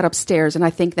 we sat upstairs, and I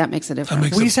think that makes a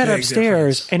difference. We sat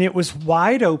upstairs, and it was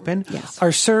wide open. Yes.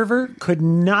 Our server could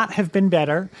not have been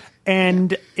better,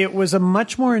 and it was a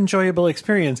much more enjoyable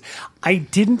experience. I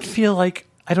didn't feel like,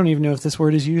 I don't even know if this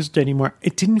word is used anymore,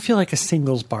 it didn't feel like a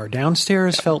singles bar.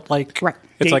 Downstairs felt like... Right.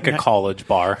 It's like a college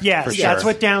bar. Yes, for sure. That's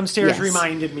what downstairs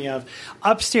reminded me of.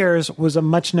 Upstairs was a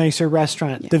much nicer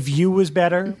restaurant. The view was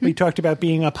better. Mm-hmm. We talked about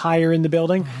being up higher in the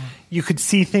building. Mm-hmm. You could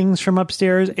see things from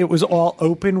upstairs. It was all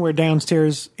open, where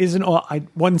downstairs isn't all.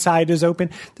 One side is open.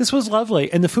 This was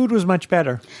lovely, and the food was much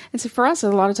better. And so for us,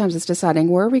 a lot of times it's deciding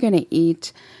where are we going to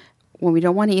eat when we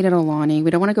don't want to eat at Aulani.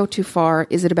 We don't want to go too far.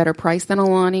 Is it a better price than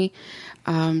Aulani?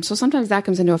 So sometimes that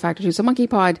comes into a factor too. So Monkey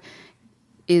Pod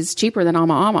is cheaper than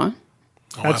Ama Ama.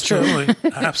 Oh, that's absolutely.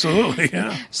 True. Absolutely,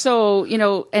 yeah. So,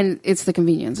 and it's the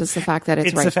convenience. It's the fact that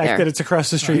it's right there. It's the fact that it's across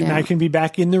the street, and I can be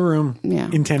back in the room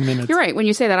in 10 minutes. You're right. When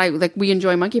you say that, we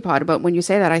enjoy Monkey Pod, but when you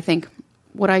say that, I think,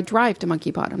 would I drive to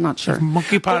Monkey Pod? I'm not sure. If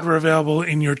Monkey Pod were available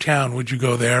in your town, would you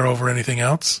go there over anything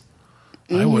else?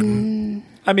 I wouldn't.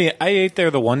 I mean, I ate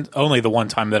there only the one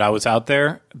time that I was out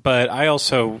there, but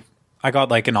I got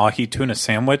like an ahi tuna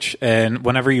sandwich, and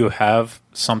whenever you have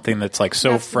something that's like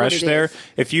so That's fresh what it there,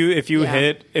 is.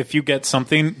 if you get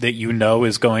something that you know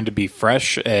is going to be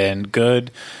fresh and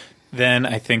good, then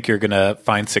I think you're going to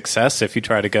find success. If you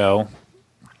try to go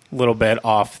a little bit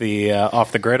off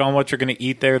the grid on what you're going to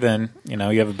eat there, then you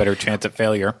have a better chance at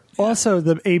failure. Also,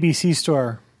 the ABC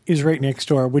store is right next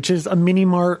door, which is a mini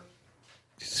mart,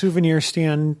 souvenir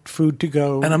stand, food to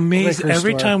go. And amazed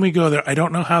every store. time we go there. I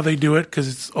don't know how they do it because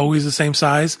it's always the same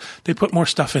size. They put more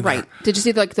stuff in Right. there. Did you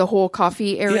see like the whole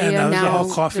coffee area Yeah, now? the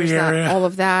whole coffee There's area. all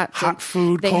of that. Hot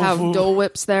food, They cold have food. Dole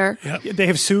Whips there. Yep. They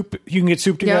have soup. You can get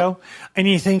soup to Yep. go. And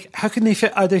you think, how can they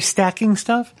fit? Are they stacking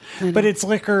stuff? But it's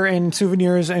liquor and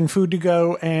souvenirs and food to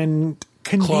go and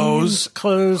convenience,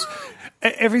 clothes,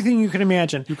 everything you can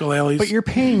imagine. Ukuleles. But you're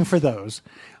paying for those.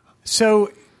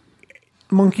 So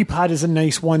Monkey Pod is a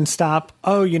nice one stop.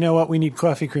 Oh, you know what? We need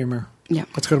coffee creamer. Yeah.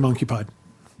 Let's go to Monkey Pod.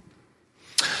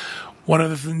 One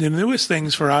of the newest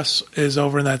things for us is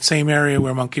over in that same area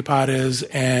where Monkey Pod is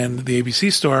and the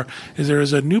ABC store is there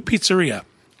is a new pizzeria.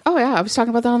 Oh yeah, I was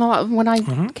talking about that when I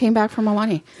came back from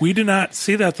Aulani. We did not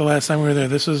see that the last time we were there.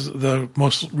 This is the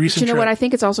most recent Do you know trip. what? I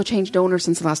think it's also changed owners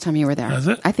since the last time you were there. Has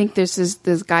it? I think this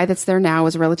guy that's there now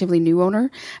is a relatively new owner,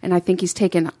 and I think he's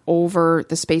taken over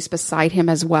the space beside him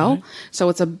as well. Okay. So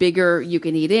it's a bigger, you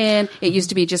can eat in. It used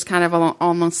to be just kind of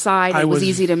on the side. It was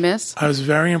easy to miss. I was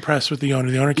very impressed with the owner.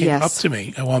 The owner came Yes. up to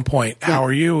me at one point. How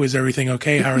are you? Is everything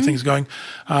okay? How are things going?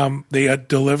 They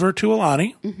deliver to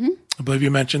Aulani. Mm-hmm. I believe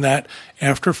you mentioned that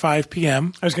after 5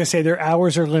 p.m. I was going to say their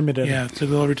hours are limited. Yeah, to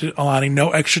deliver to Aulani. No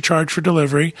extra charge for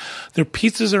delivery. Their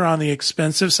pizzas are on the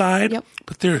expensive side, Yep.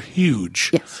 but they're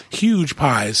huge. Yes. Huge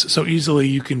pies. So easily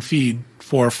you can feed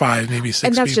 4 or 5, maybe 6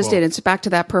 And that's people. just it. It's back to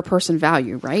that per person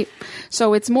value, right?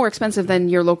 So it's more expensive than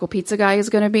your local pizza guy is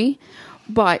going to be,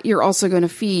 but you're also going to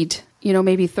feed,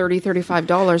 maybe $30,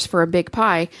 $35 for a big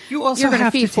pie. You also you're going to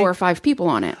have to feed 4 or take- 5 people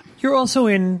on it. You're also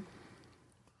in.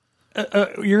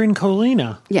 You're in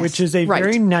Colina, Yes, which is a right.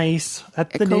 very nice.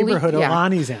 That's the neighborhood yeah.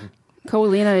 Aulani's in.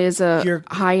 Colina is a You're-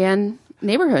 high-end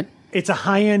neighborhood. It's a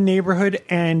high-end neighborhood,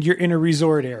 and you're in a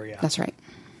resort area. That's right.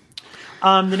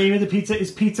 The name of the pizza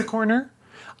is Pizza Corner.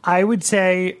 I would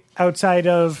say outside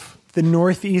of the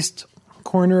northeast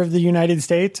corner of the United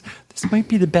States, this might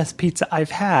be the best pizza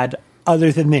I've had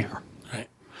other than there. Right.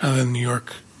 And then New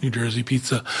York, New Jersey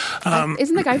pizza.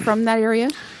 Isn't the guy from that area?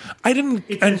 I didn't.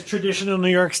 It's traditional New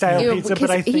York style pizza, but Because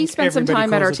I think he spent some everybody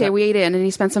time at calls our it table. that. We ate in, and he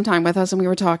spent some time with us, and we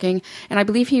were talking. And I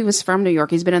believe he was from New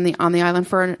York. He's been on the island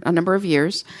for a number of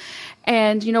years.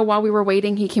 And while we were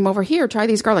waiting, he came over here. Try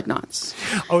these garlic knots.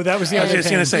 Oh, that was the I was other just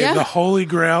thing. going to say Yeah. the holy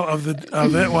grail of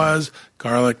it was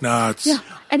garlic knots. Yeah,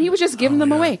 and he was just giving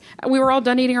them away. We were all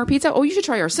done eating our pizza. Oh, you should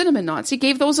try our cinnamon knots. He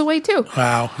gave those away too.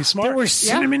 Wow, he's smart. There were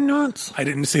cinnamon nuts. I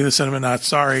didn't see the cinnamon knots.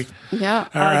 Sorry. Yeah.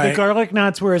 All right. The garlic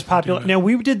knots were as popular. Now,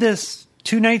 we did this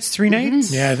 2 nights, 3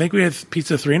 nights. Yeah, I think we had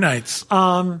pizza 3 nights.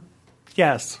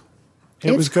 Yes. It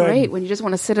It's was good. great when you just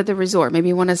want to sit at the resort. Maybe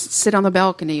you want to sit on the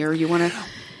balcony, or you want to.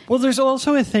 Well, there's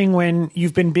also a thing when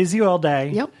you've been busy all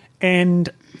day. Yep. And,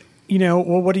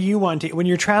 what do you want? When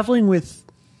you're traveling with,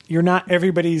 you're not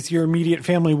everybody's your immediate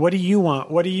family. What do you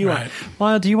want? What do you Right. want?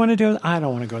 Well, do you want to do it? I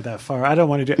don't want to go that far. I don't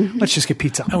want to do it. Let's just get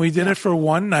pizza. And we did it for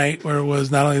one night where it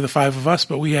was not only the 5 of us,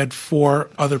 but we had 4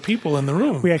 other people in the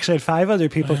room. We actually had 5 other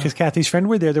people because Kathy's friend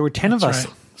were there. There were 10 of us.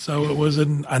 Right. So it was a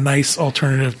nice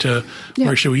alternative to Yeah.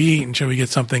 where should we eat and should we get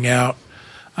something out.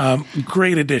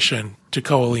 Great addition to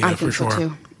Coalina I for think sure. so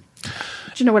too.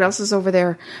 Do you know what else is over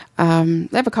there? They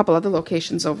have a couple other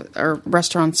locations or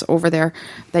restaurants over there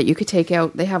that you could take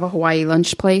out. They have a Hawaiian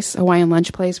lunch place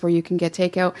where you can get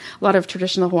takeout. A lot of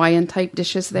traditional Hawaiian type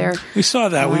dishes there. We saw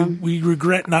that. We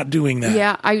regret not doing that.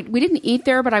 Yeah, we didn't eat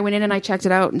there, but I went in and I checked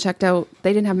it out.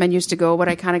 They didn't have menus to go, but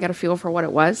I kind of got a feel for what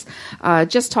it was.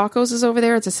 Just Tacos is over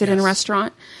there. It's a sit-in Yes.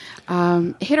 restaurant.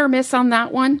 Hit or miss on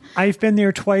that one. I've been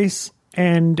there twice,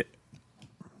 and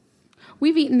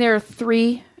We've eaten there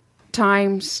 3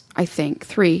 times, I think.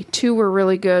 3. 2 were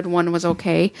really good. 1 was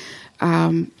okay.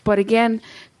 But again,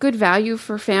 good value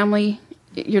for family.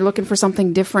 You're looking for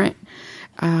something different,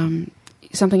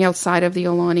 something outside of the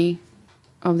Aulani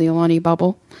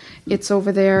bubble. It's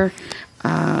over there.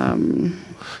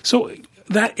 So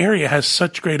that area has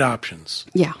such great options.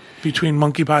 Yeah. Between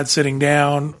Monkey Pod sitting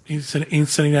down, he's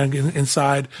sitting down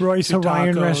inside. Roy's to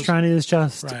Hawaiian tacos, restaurant is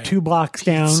just Right. 2 blocks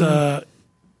down. Pizza,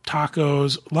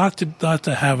 tacos, lot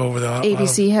to have over there.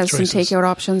 ABC has some choices. takeout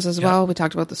options as well. We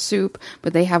talked about the soup,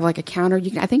 but they have like a counter.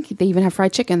 I think they even have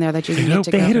fried chicken there that you can get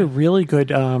to They go. had a really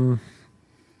good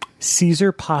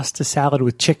Caesar pasta salad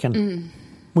with chicken.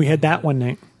 We had that one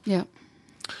night. Yeah.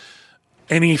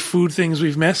 Any food things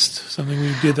we've missed? Something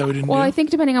we did that we didn't do? Well, I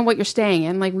think depending on what you're staying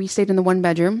in, like we stayed in the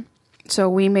 1-bedroom. So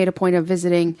we made a point of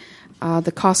visiting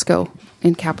the Costco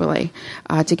in Capitolet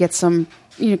to get some,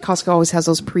 Costco always has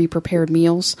those pre-prepared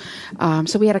meals.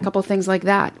 So we had a couple of things like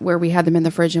that where we had them in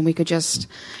the fridge and we could just,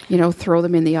 throw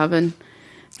them in the oven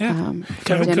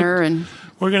for dinner. And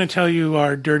we're going to tell you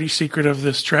our dirty secret of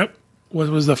this trip. What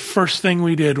was the first thing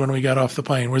we did when we got off the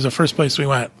plane? Where's the first place we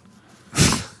went?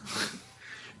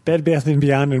 Bed Bath &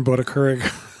 Beyond and bought a Keurig.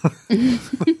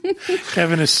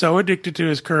 Kevin is so addicted to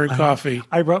his Keurig coffee.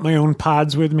 I brought my own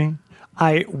pods with me.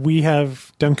 We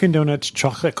have Dunkin' Donuts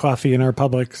chocolate coffee in our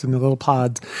Publix in the little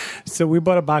pods. So we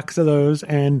bought a box of those,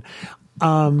 and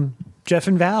Jeff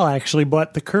and Val actually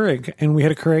bought the Keurig, and we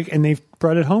had a Keurig, and they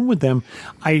brought it home with them.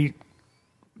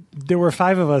 There were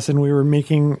 5 of us, and we were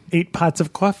making 8 pots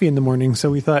of coffee in the morning.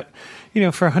 So we thought,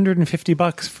 for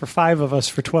 $150 for 5 of us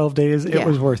for 12 days, it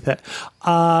was worth it.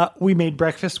 We made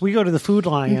breakfast. We go to the Food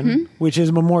Lion, which is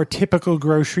a more typical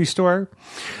grocery store.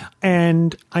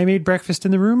 And I made breakfast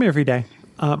in the room every day,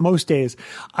 most days.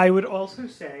 I would also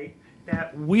say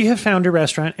that we have found a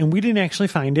restaurant, and we didn't actually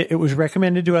find it. It was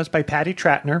recommended to us by Patty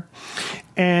Tratner,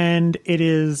 and it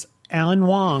is Alan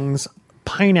Wong's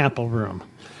Pineapple Room.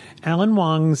 Alan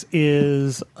Wong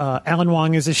is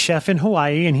a chef in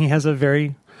Hawaii, and he has a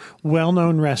very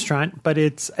well-known restaurant, but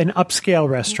it's an upscale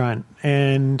restaurant,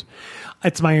 and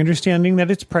it's my understanding that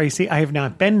it's pricey. I have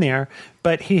not been there,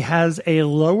 but he has a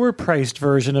lower-priced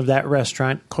version of that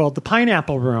restaurant called the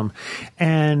Pineapple Room,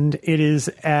 and it is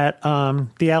at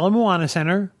the Ala Moana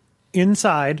Center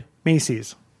inside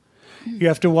Macy's. You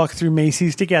have to walk through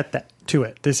Macy's to get to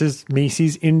it. This is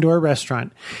Macy's indoor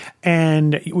restaurant.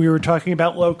 And we were talking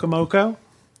about Locomoco.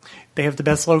 They have the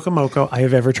best Locomoco I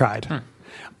have ever tried.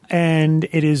 And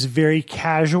it is very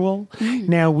casual.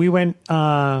 Now, we went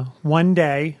one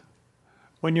day.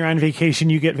 When you're on vacation,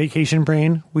 you get vacation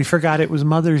brain. We forgot it was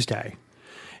Mother's Day.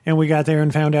 And we got there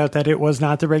and found out that it was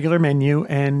not the regular menu,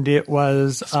 and it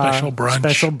was special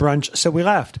brunch. So we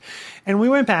left. And we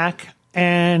went back.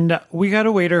 And we got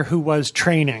a waiter who was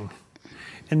training,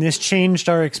 and this changed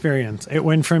our experience. It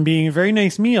went from being a very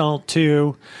nice meal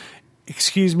to,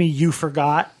 excuse me, you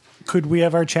forgot. Could we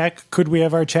have our check? Could we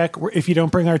have our check? If you don't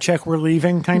bring our check, we're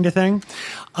leaving, kind of thing.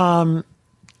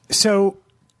 So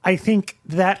I think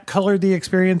that colored the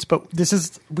experience, but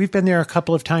we've been there a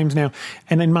couple of times now,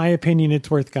 and in my opinion, it's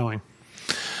worth going.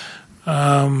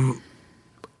 In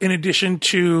addition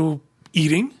to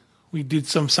eating, we did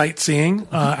some sightseeing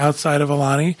outside of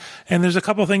Aulani, and there's a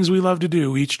couple of things we love to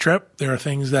do each trip. There are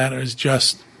things that is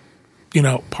just,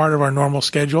 part of our normal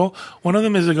schedule. One of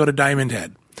them is to go to Diamond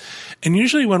Head. And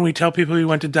usually when we tell people we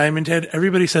went to Diamond Head,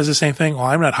 everybody says the same thing. Well,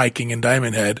 I'm not hiking in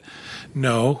Diamond Head.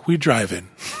 No, we drive in.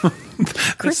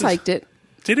 Chris hiked it.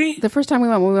 Did he? The first time we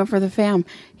went for the fam.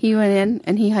 He went in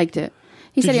and he hiked it.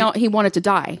 He said he wanted to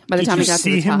die by the time he got to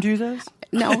the top. Did you see him do this?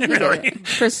 No, he didn't.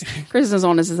 Chris is as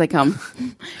honest as they come.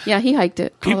 Yeah, he hiked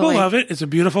it. People love it. It's a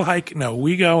beautiful hike. No,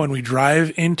 we go and we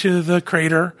drive into the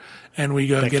crater, and we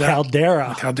go the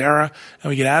caldera, and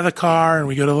we get out of the car and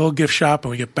we go to a little gift shop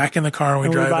and we get back in the car and we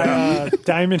drive buy back. A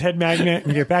Diamond Head magnet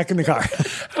and get back in the car.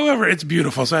 However, it's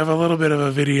beautiful. So I have a little bit of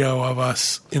a video of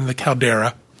us in the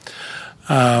caldera.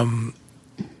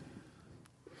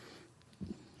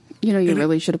 You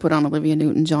really should have put on Olivia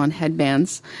Newton-John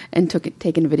headbands and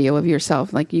taken a video of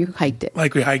yourself, like you hiked it.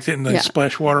 Like we hiked it and the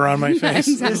splash water on my face.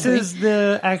 Exactly. This is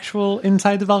the actual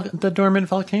inside the dormant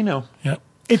volcano. Yep.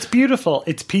 It's beautiful.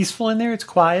 It's peaceful in there. It's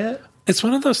quiet. It's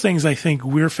one of those things I think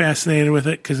we're fascinated with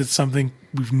it because it's something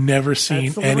we've never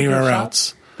seen anywhere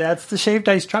else. That's the shaved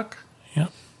ice truck.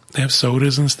 Yep. They have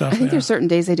sodas and stuff. I think there's certain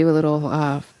days they do a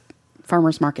little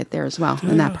farmer's market there as well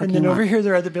in that parking lot. And then over here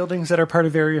there are the buildings that are part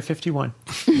of Area 51.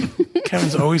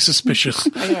 Kevin's always suspicious.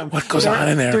 What goes on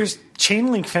in there? There's chain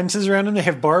link fences around them. They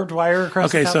have barbed wire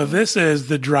across the top. So this is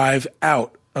the drive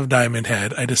out of Diamond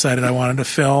Head. I decided I wanted to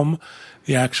film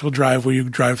the actual drive where you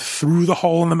drive through the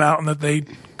hole in the mountain that they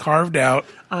carved out.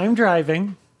 I'm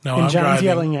driving. No, and I'm John's driving.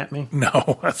 yelling at me.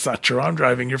 No, that's not true. I'm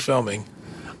driving. You're filming.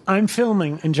 I'm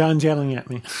filming and John's yelling at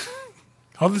me.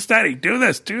 Hold it steady. Do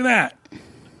this. Do that.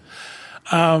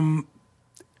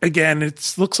 Again,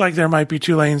 it looks like there might be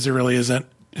 2 lanes. There really isn't.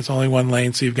 It's only 1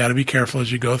 lane, so you've got to be careful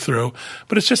as you go through.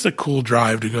 But it's just a cool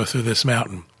drive to go through this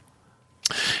mountain.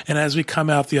 And as we come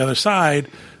out the other side,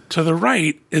 to the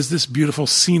right is this beautiful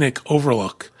scenic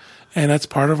overlook. And that's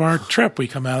part of our trip. We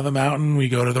come out of the mountain, we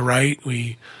go to the right,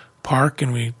 we park,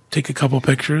 and we take a couple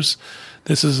pictures.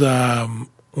 This is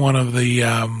one of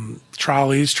the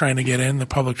trolleys trying to get in, the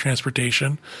public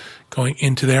transportation going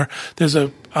into there. There's a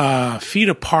fee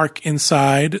to park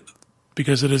inside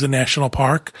because it is a national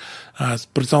park, but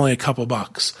it's only a couple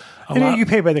bucks. You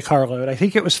pay by the carload. I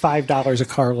think it was $5 a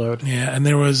carload. Yeah, and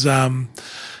there was a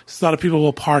lot of people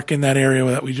will park in that area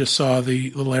that we just saw,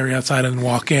 the little area outside, and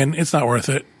walk in. It's not worth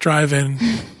it. Drive in,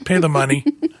 pay the money.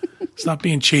 It's not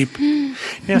being cheap.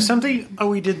 Now, something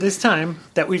we did this time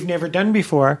that we've never done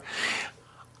before.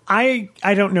 I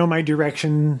don't know my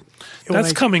direction.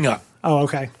 That's coming up. Oh,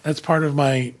 okay. That's part of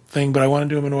my thing, but I want to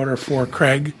do them in order for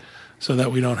Craig so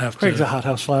that we don't have to. Craig's a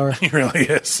hothouse flower. He really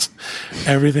is.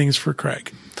 Everything's for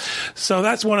Craig. So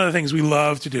that's one of the things we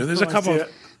love to do. There's a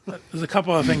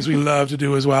couple of things we love to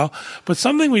do as well. But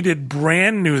something we did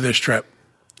brand new this trip.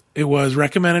 It was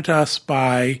recommended to us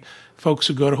by folks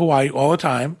who go to Hawaii all the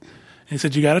time. And he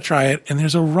said, you got to try it. And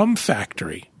there's a rum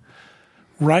factory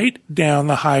right down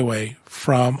the highway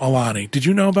from Aulani. Did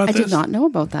you know about this? I did not know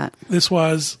about that. This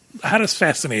had us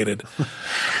fascinated.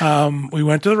 We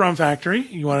went to the rum factory.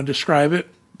 You want to describe it?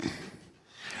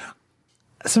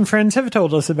 Some friends have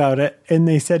told us about it, and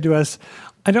they said to us,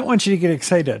 I don't want you to get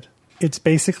excited. It's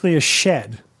basically a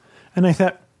shed. And I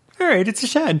thought, all right, it's a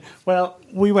shed. Well,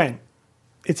 we went.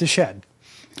 It's a shed.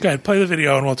 Go ahead, play the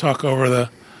video, and we'll talk over the...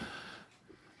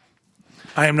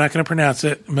 I am not going to pronounce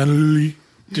it.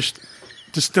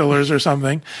 Distillers or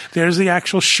something. There's the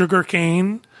actual sugar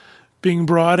cane being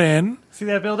brought in. See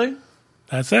that building?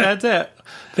 That's it. That's it.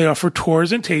 They offer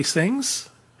tours and tastings.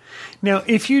 Now,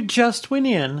 if you just went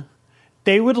in,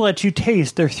 they would let you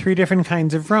taste their 3 different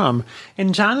kinds of rum.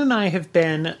 And John and I have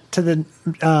been to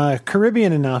the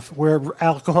Caribbean enough where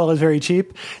alcohol is very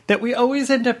cheap that we always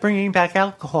end up bringing back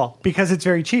alcohol because it's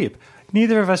very cheap.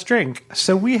 Neither of us drink.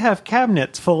 So we have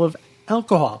cabinets full of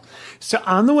alcohol. So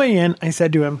on the way in, I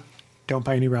said to him, don't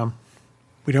buy any rum.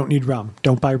 We don't need rum.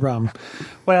 Don't buy rum.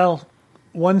 Well,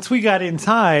 once we got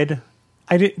inside...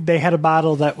 They had a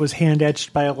bottle that was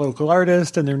hand-etched by a local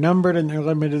artist, and they're numbered, and they're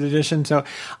limited edition. So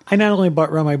I not only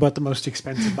bought rum, I bought the most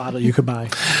expensive bottle you could buy.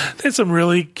 There's some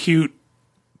really cute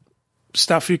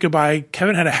stuff you could buy.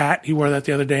 Kevin had a hat. He wore that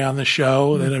the other day on the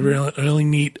show. They had a really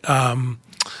neat emblem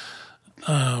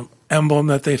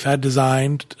that they've had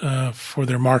designed for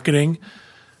their marketing.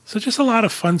 So just a lot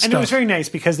of fun stuff. And it was very nice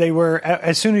because they were,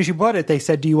 as soon as you bought it, they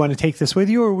said, do you want to take this with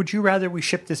you, or would you rather we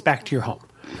ship this back to your home?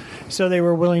 So they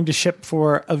were willing to ship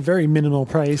for a very minimal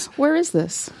price. Where is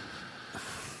this?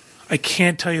 I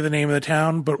can't tell you the name of the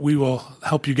town, but we will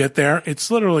help you get there.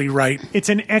 It's literally right. It's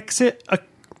an exit.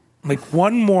 Like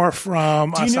one more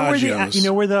from Asagio's. You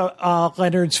know where the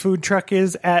Leonard's food truck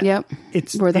is at? Yep.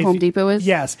 It's where the Home Depot is?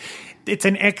 Yes. It's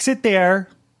an exit there.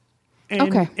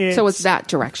 Okay. So it's that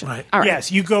direction. Right. All right.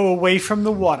 Yes. You go away from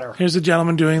the water. Here's a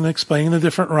gentleman explaining the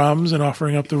different rums and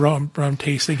offering up the rum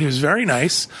tasting. He was very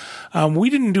nice. We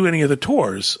didn't do any of the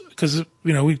tours because,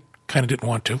 we kind of didn't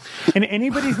want to. And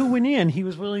anybody who went in, he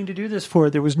was willing to do this for.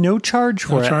 There was no charge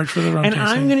for it. No charge for the rum tasting. And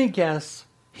I'm going to guess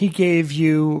he gave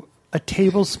you a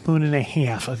tablespoon and a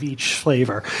half of each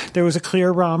flavor. There was a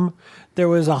clear rum, there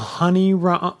was a honey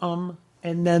rum,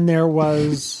 and then there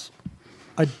was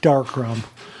a dark rum.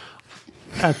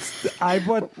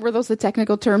 Were those the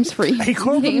technical terms for each? He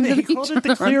called it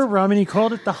the clear rum, and he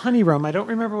called it the honey rum. I don't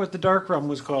remember what the dark rum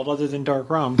was called, other than dark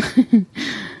rum.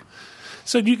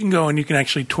 So you can go and you can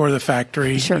actually tour the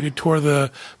factory. Sure. You could tour the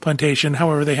plantation.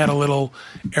 However, they had a little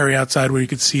area outside where you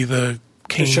could see the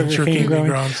sugar cane being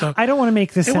grown. So I don't want to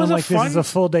make this sound like this is a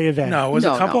full day event. No, it was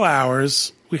a couple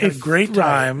hours. We had a great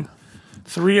time. Right.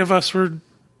 3 of us were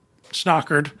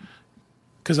snockered.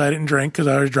 Because I didn't drink because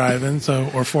I was driving,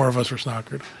 or 4 of us were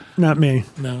snockered. Not me.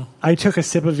 No. I took a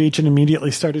sip of each and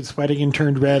immediately started sweating and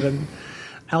turned red, and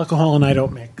alcohol and I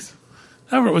don't mix.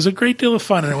 However, it was a great deal of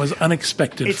fun, and it was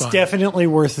unexpected fun. It's definitely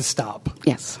worth a stop.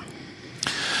 Yes.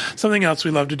 Something else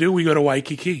we love to do, we go to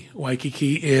Waikiki.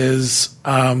 Waikiki is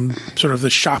sort of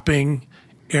the shopping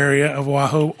area of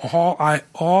Oahu.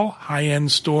 All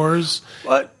high-end stores.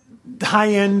 What?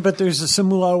 High-end, but there's some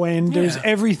low-end. There's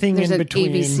everything in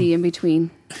between. There's an ABC in between.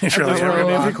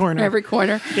 Every corner. Every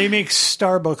corner. They make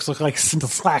Starbucks look like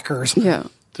slackers. Yeah.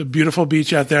 It's a beautiful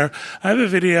beach out there. I have a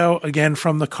video, again,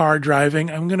 from the car driving.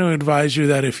 I'm going to advise you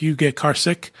that if you get car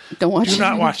sick, do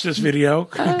not watch this video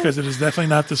because it is definitely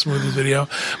not the smoothest video.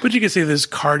 But you can see there's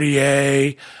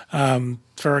Cartier,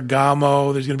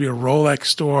 Ferragamo. There's going to be a Rolex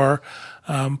store.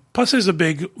 Plus, there's a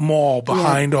big mall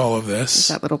behind all of this.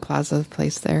 That little plaza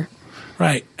place there.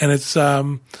 Right. And it's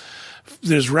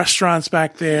there's restaurants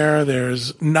back there.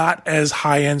 There's not as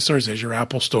high-end stores. There's your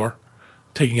Apple store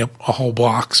taking up a whole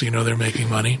block, so they're making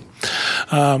money.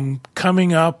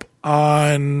 Coming up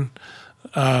on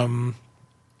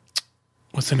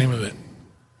What's the name of it?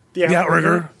 The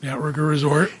Outrigger. The Outrigger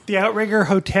Resort. The Outrigger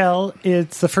Hotel.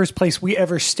 It's the first place we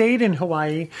ever stayed in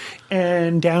Hawaii.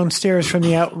 And downstairs from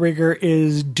the Outrigger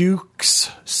is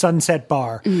Duke's Sunset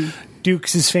Bar.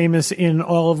 Duke's is famous in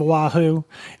all of Oahu.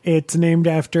 It's named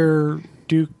after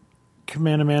Duke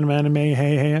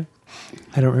Kamehameha.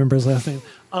 I don't remember his last name.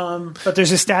 But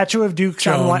there's a statue of Duke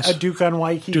on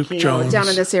Waikiki. Duke Jones. Down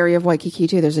in this area of Waikiki,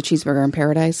 too, there's a cheeseburger in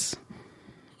paradise.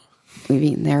 We've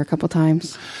eaten there a couple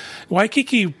times.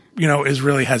 Waikiki,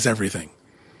 really has everything.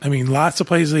 I mean, lots of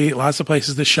places to eat, lots of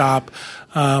places to shop.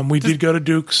 We did go to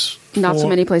Duke's. Not so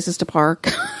many places to park.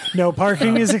 No,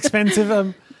 parking is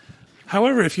expensive.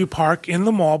 However, if you park in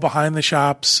the mall behind the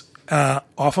shops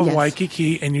off of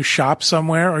Waikiki and you shop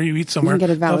somewhere or you eat somewhere, get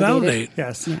it they'll validated. validate.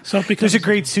 Yes. Yeah. So There's a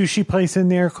great sushi place in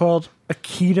there called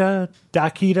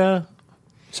Dakita.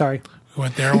 Sorry. We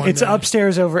went there one It's day.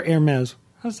 upstairs over Hermes.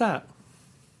 How's that?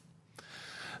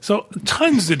 So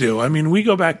tons to do. I mean, we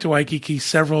go back to Waikiki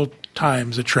several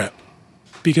times a trip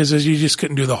because you just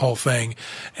couldn't do the whole thing.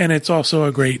 And it's also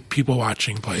a great people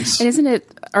watching place. And isn't it,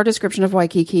 our description of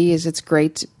Waikiki is it's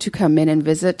great to come in and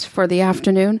visit for the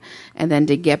afternoon and then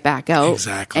to get back out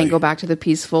and go back to the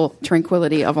peaceful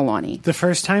tranquility of Aulani. The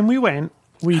first time we went,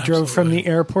 we drove from the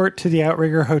airport to the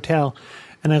Outrigger Hotel.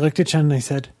 And I looked at Jen and I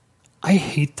said, I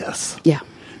hate this. Yeah.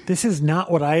 This is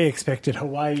not what I expected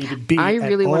Hawaii to be. I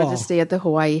really wanted all. to stay at the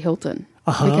Hawaii Hilton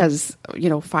because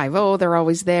 5-0, they're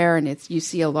always there, and you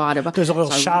see a lot of. There's a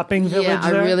little shopping village. Yeah,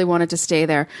 there. I really wanted to stay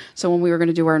there. So when we were going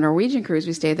to do our Norwegian cruise,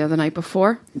 we stayed there the night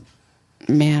before.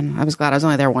 Man, I was glad I was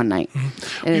only there one night,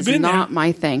 and it's not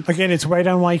my thing. Again, it's right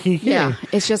on Waikiki. Yeah,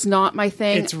 it's just not my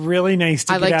thing. It's really nice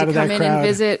to I get like out to of that come in crowd. and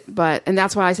visit, and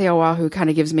that's why I say Oahu kind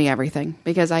of gives me everything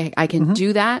because I can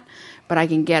do that. But I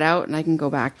can get out and I can go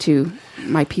back to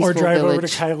my peaceful or drive village. over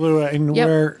to Kailua, and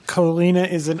where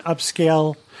Kolina is an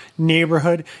upscale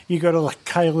neighborhood, you go to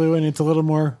Kailua and it's a little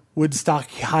more Woodstock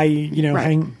high,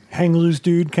 hang loose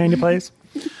dude kind of place.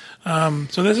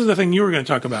 So this is the thing you were going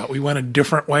to talk about. We went a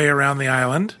different way around the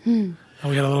island. And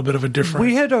we had a little bit of a different.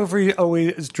 We had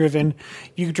always driven.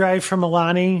 You drive from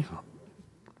Aulani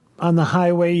on the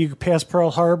highway, you pass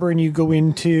Pearl Harbor and you go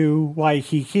into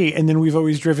Waikiki, and then we've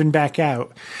always driven back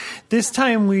out. This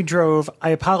time we drove, I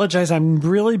apologize, I'm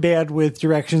really bad with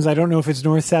directions. I don't know if it's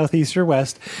north, south, east, or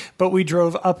west, but we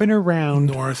drove up and around.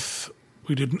 North.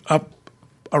 We did up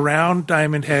around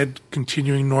Diamond Head,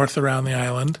 continuing north around the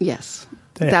island. Yes.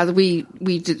 That we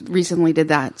recently did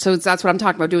that. So that's what I'm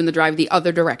talking about, doing the drive the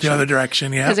other direction. The other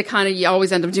direction, yeah. Because it kind of, you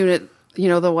always end up doing it,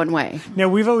 the one way. Now,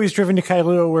 we've always driven to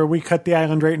Kailua where we cut the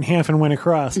island right in half and went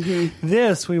across.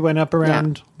 This, we went up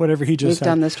around whatever he just said.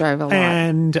 We've done this drive a lot.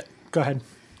 And, go ahead.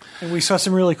 And we saw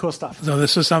some really cool stuff. So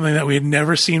this was something that we had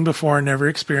never seen before, never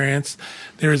experienced.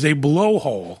 There is a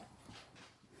blowhole.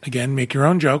 Again, make your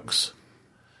own jokes.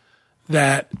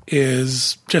 That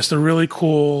is just a really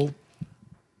cool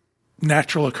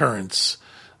natural occurrence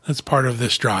that's part of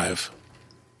this drive.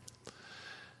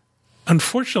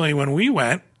 Unfortunately, when we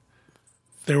went,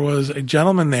 there was a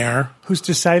gentleman there who's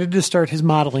decided to start his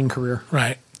modeling career.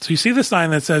 Right. So you see the sign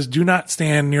that says, do not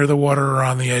stand near the water or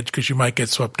on the edge because you might get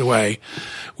swept away.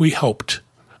 We hoped.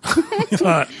 We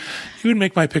thought, he would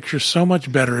make my pictures so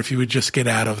much better if you would just get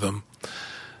out of them.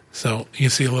 So you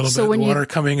see a little bit of water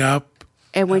coming up.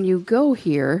 And when you go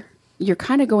here, you're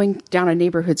kind of going down a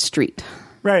neighborhood street.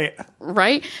 Right.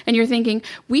 Right? And you're thinking,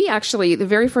 we actually, the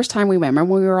very first time we went,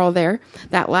 remember when we were all there,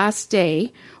 that last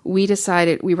day, we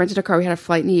decided, we rented a car, we had a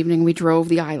flight in the evening, we drove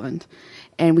the island.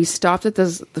 And we stopped at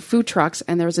the food trucks,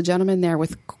 and there was a gentleman there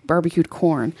with barbecued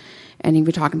corn. And he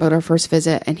was talking about our first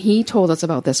visit, and he told us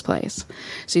about this place.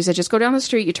 So he said, just go down the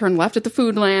street, you turn left at the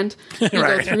food land, you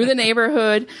go through the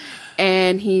neighborhood,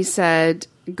 and he said,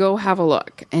 go have a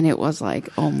look. And it was like,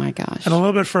 oh my gosh. And a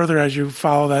little bit further, as you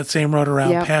follow that same road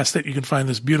around past it, you can find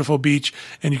this beautiful beach,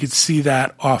 and you can see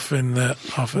that off in the...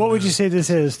 What would you say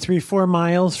this is? 3-4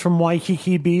 miles from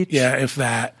Waikiki Beach? Yeah, if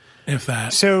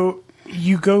that. So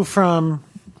you go from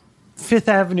Fifth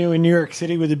Avenue in New York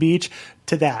City with a beach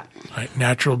to that. Right,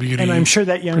 natural beauty. And I'm sure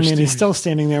that young man is still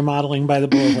standing there modeling by the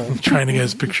blowhole. Trying to get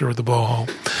his picture with the blowhole.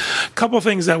 A couple of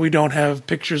things that we don't have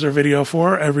pictures or video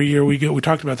for. Every year we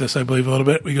talked about this, I believe, a little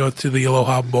bit. We go to the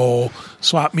Aloha Bowl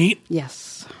swap meet.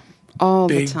 Yes. All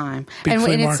the time. And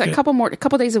it's a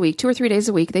couple days a week, 2 or 3 days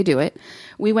a week they do it.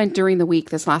 We went during the week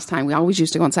this last time. We always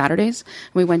used to go on Saturdays.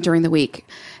 We went during the week.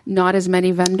 Not as many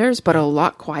vendors, but a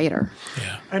lot quieter.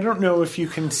 Yeah. I don't know if you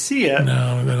can see it.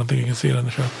 No, I don't think you can see it on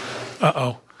the show.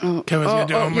 Uh-oh. Kevin's going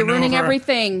to do a maneuver. You're ruining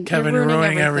everything. Kevin, you're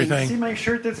ruining everything. See my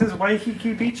shirt that says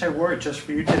Waikiki Beach? I wore it just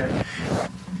for you today.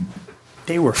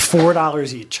 They were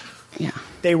 $4 each. Yeah.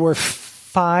 They were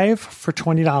 5 for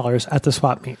 $20 at the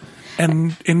swap meet.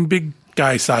 And in big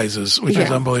guy sizes, which is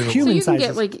unbelievable. Human So you can sizes.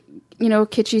 get like,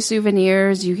 kitschy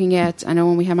souvenirs. You can get, I know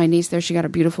when we had my niece there, she got a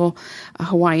beautiful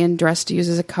Hawaiian dress to use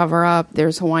as a cover up.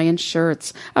 There's Hawaiian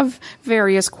shirts of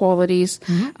various qualities.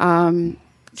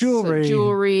 Jewelry.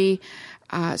 Jewelry.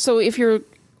 So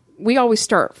we always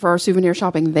start for our souvenir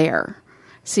shopping there.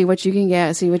 See what you can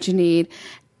get, see what you need,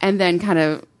 and then kind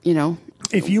of,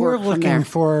 If you were work from looking there.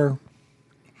 for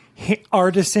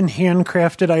artisan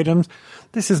handcrafted items,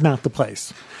 this is not the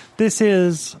place. This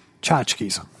is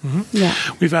tchotchkes. Yeah.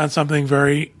 We found something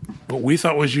what we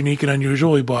thought was unique and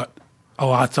unusual. We bought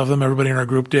lots of them. Everybody in our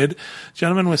group did.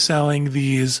 Gentleman was selling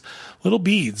these little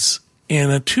beads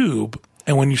in a tube,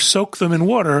 and when you soak them in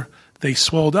water, they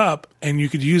swelled up, and you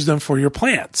could use them for your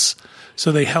plants.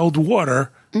 So they held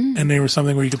water, and they were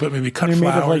something where you could put maybe cut They're made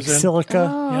of flowers like in. silica,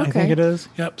 I okay. think it is.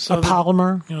 Yep. So A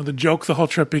polymer. The joke the whole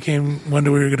trip became when we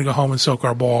were going to go home and soak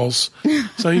our balls.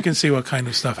 So you can see what kind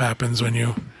of stuff happens when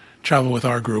you travel with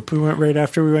our group. We went right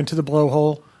after we went to the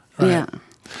blowhole. Yeah.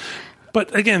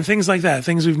 But again, things like that,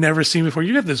 things we've never seen before.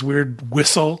 You got this weird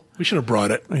whistle. We should have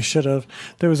brought it. I should have.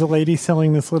 There was a lady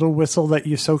selling this little whistle that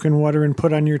you soak in water and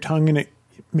put on your tongue, and it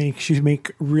makes you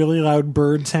make really loud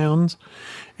bird sounds.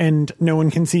 And no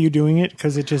one can see you doing it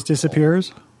because it just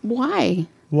disappears. Why?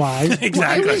 Why?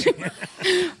 Exactly.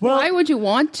 Why would you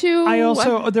want to? I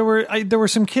also there were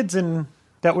some kids in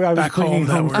that I was Back bringing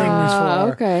home home that things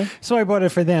for. okay. So I bought it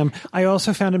for them. I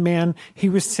also found a man. He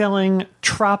was selling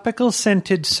tropical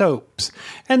scented soaps,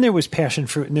 and there was passion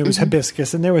fruit, and there was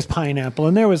hibiscus, and there was pineapple,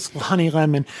 and there was honey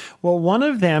lemon. Well, one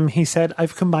of them, he said,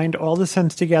 I've combined all the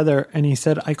scents together, and he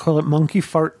said, I call it monkey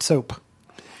fart soap.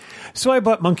 So I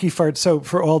bought monkey fart soap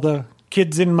for all the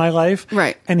kids in my life.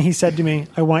 Right. And he said to me,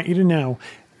 I want you to know,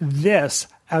 this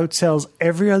outsells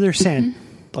every other scent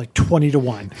like 20 to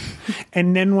 1.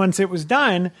 And then once it was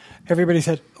done, everybody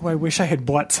said, oh, I wish I had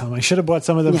bought some. I should have bought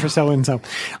some of them for so-and-so.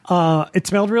 It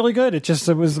smelled really good.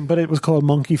 It was called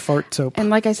monkey fart soap. And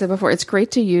like I said before, it's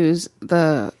great to use.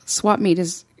 The swap meet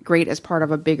is great as part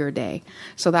of a bigger day.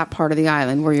 So that part of the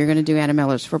island where you're going to do Anna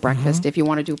Miller's for breakfast, if you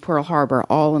want to do Pearl Harbor,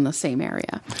 all in the same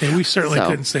area. And we certainly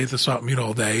couldn't stay at the swap meet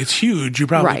all day. It's huge. You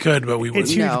probably Right. could, but we wouldn't.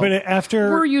 It's huge, No. but after...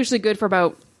 We're usually good for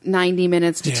about 90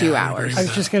 minutes to 2 I hours. agree. I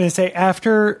was just going to say,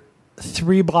 after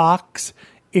 3 blocks,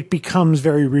 it becomes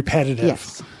very repetitive.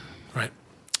 Yes. Right.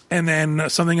 And then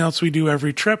something else we do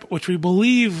every trip, which we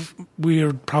believe we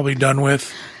are probably done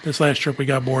with. This last trip, we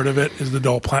got bored of it, is the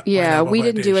Dole plant. Yeah, we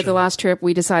didn't do it the last trip.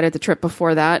 We decided the trip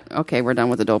before that, okay, we're done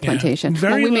with the Dole plantation.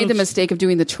 Very When we made the little- mistake of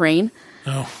doing the train.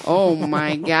 Oh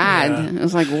my God. I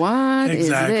was like, what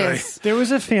Exactly. is this? There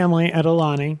was a family at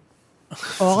Aulani.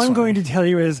 All I'm going to tell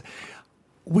you is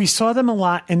we saw them a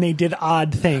lot, and they did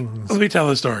odd things. Let me tell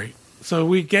the story. So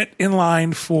we get in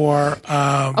line for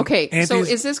Okay, so Auntie's-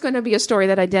 is this going to be a story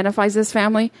that identifies this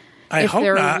family? I if hope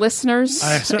they're not. listeners?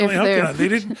 I certainly if hope they're- not. They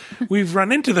didn't. We've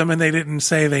run into them and they didn't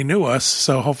say they knew us,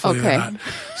 so hopefully they're Okay. not.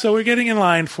 So we're getting in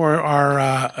line for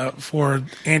our for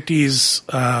Auntie's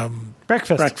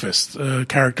breakfast,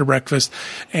 character breakfast,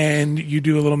 and you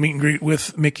do a little meet and greet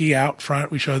with Mickey out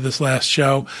front. We showed this last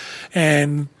show,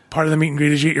 and part of the meet and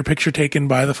greet is you get your picture taken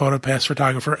by the PhotoPass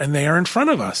photographer, and they are in front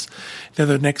of us. They're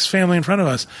the next family in front of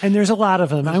us. And there's a lot of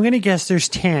them. I'm going to guess there's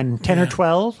 10 or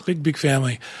 12. Big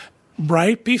family.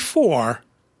 Right before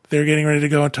they're getting ready to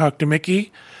go and talk to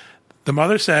Mickey, the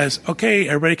mother says, okay,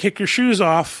 everybody kick your shoes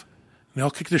off. And they'll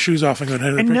kick their shoes off and go ahead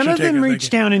and And picture none of them taker.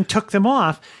 reached down and took them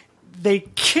off. They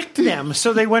kicked them,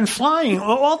 so they went flying,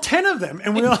 all 10 of them.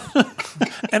 And we all...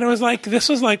 And it was like, this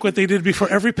was like what they did before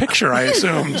every picture, I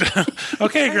assumed.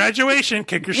 Okay, graduation,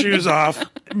 kick your shoes off.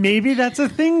 Maybe that's a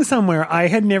thing somewhere. I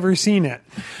had never seen it.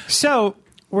 So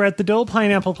we're at the Dole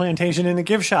Pineapple Plantation in the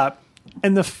gift shop,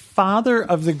 and the father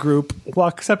of the group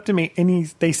walks up to me, and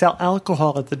they sell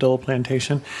alcohol at the Dole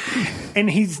Plantation, and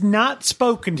he's not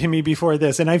spoken to me before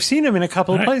this, and I've seen him in a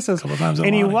couple of places. Couple times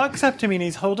and he Aulani. walks up to me, and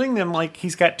he's holding them like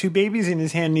he's got 2 babies in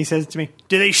his hand, and he says to me,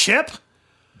 "Do they ship?"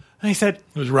 And I said,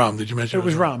 It was rum. Did you mention "It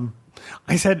was rum."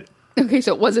 I said, Okay,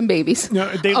 so it wasn't babies. "No,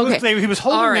 they Okay. looked, he was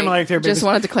holding All right. them like they're babies." Just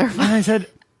wanted to clarify. And I said,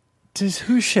 "Does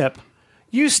who ship?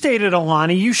 You stayed at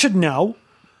Aulani. You should know."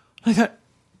 I thought,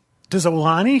 "Does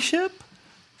Aulani ship?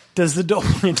 Does the Dole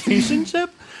Plantation ship?"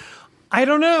 I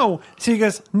don't know. So he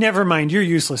goes, "Never mind. You're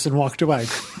useless," and walked away.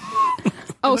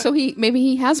 Oh, so maybe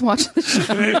he has watched the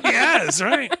show. Yes,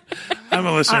 right. I'm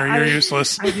a listener. You're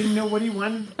useless. I didn't know what he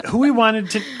wanted, who he wanted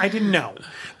to. I didn't know,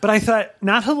 but I thought,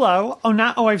 not hello.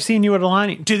 Oh, I've seen you at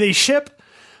Aulani. Do they ship?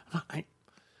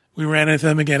 We ran into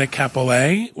them again at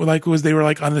Capole. They were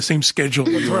like on the same schedule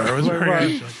we were. It was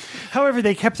very interesting. However,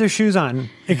 they kept their shoes on,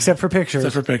 except for pictures.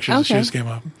 Except for pictures, the shoes came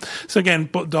up. So again,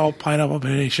 Dole Pineapple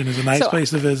Plantation is a nice place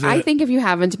to visit. I think if you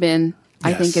haven't been,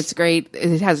 I think it's great.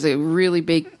 It has a really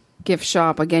big gift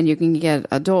shop. Again, you can get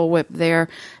a Dole Whip there.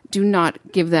 Do not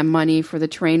give them money for the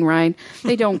train ride.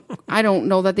 They don't. I don't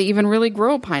know that they even really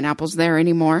grow pineapples there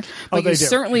anymore. But you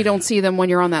certainly don't see them when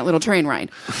you're on that little train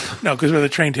ride. No, because where the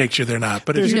train takes you, they're not.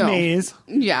 But there's a maze.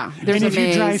 Yeah, there's and a if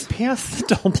maze. you drive past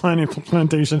the Dole Pineapple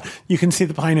Plantation, you can see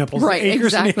the pineapples. Right,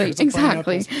 exactly.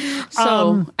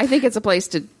 So I think it's a place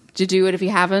to do it if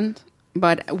you haven't.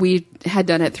 But we had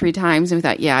done it 3 times, and we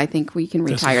thought, I think we can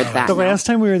retire that. The last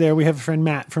time we were there, we have a friend,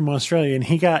 Matt, from Australia, and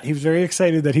he was very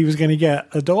excited that he was going to get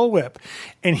a Dole Whip,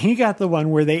 and he got the one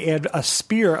where they add a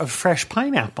spear of fresh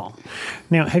pineapple.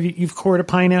 Now, you've cored a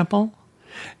pineapple?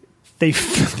 They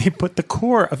put the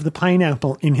core of the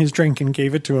pineapple in his drink and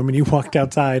gave it to him, and he walked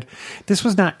outside. This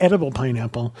was not edible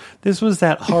pineapple. This was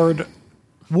that hard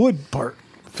wood part.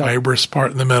 Fibrous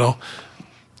part in the middle.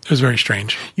 It was very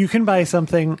strange. You can buy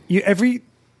something, every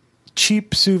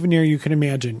cheap souvenir you can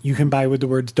imagine, you can buy with the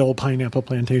words Dole Pineapple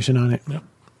Plantation on it. Yep.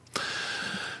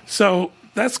 So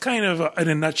that's kind of, in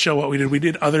a nutshell, what we did. We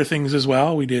did other things as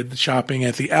well. We did shopping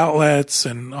at the outlets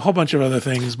and a whole bunch of other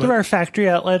things. But there are factory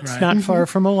outlets not far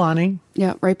from Aulani.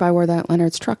 Yeah, right by where that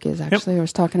Leonard's truck is, actually, I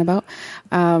was talking about.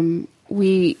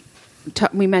 We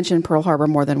mentioned Pearl Harbor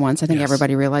more than once. I think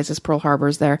everybody realizes Pearl Harbor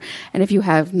is there. And if you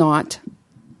have not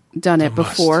done it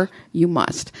before, you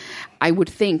must. I would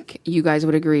think you guys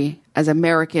would agree, as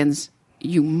Americans,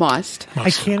 you must. I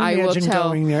can't imagine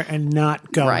going there and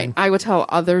not going. Right. I would tell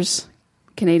others,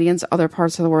 Canadians, other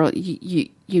parts of the world, you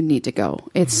need to go.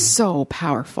 It's so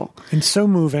powerful. And so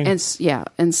moving. And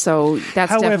so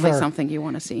that's definitely something you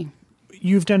want to see.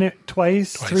 You've done it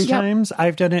twice. 3 times.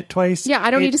 I've done it twice. Yeah, I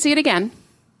don't need to see it again.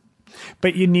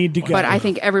 But you need to go. But I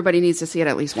think everybody needs to see it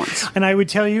at least once. And I would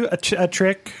tell you a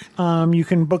trick. You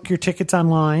can book your tickets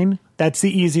online. That's the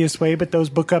easiest way, but those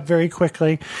book up very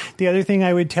quickly. The other thing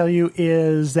I would tell you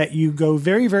is that you go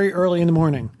very, very early in the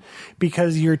morning,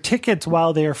 because your tickets,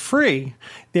 while they're free,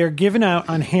 they're given out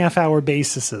on half-hour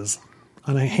basis.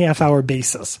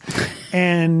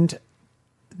 And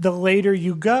the later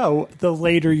you go, the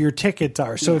later your tickets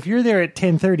are. So if you're there at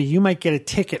 10:30, you might get a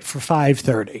ticket for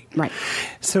 5:30. Right.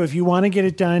 So if you want to get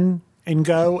it done and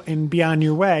go and be on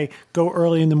your way, go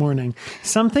early in the morning.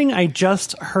 Something I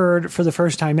just heard for the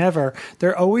first time ever,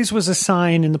 there always was a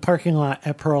sign in the parking lot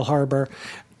at Pearl Harbor,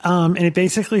 and it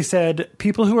basically said,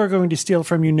 people who are going to steal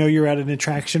from you know you're at an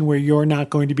attraction where you're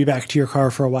not going to be back to your car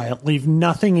for a while. Leave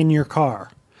nothing in your car.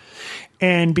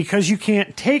 And because you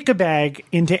can't take a bag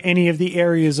into any of the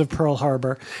areas of Pearl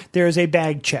Harbor, there is a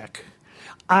bag check.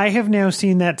 I have now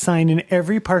seen that sign in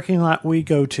every parking lot we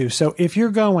go to. So if you're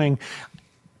going,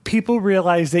 people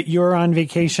realize that you're on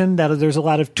vacation, that there's a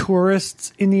lot of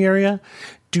tourists in the area.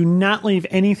 Do not leave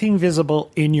anything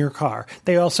visible in your car.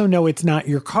 They also know it's not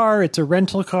your car, it's a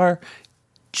rental car.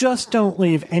 Just don't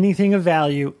leave anything of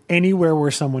value anywhere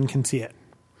where someone can see it.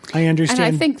 I understand.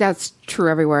 And I think that's true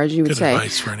everywhere, as you would say.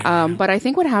 Advice for anyone, but I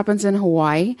think what happens in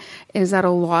Hawaii is that a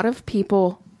lot of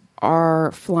people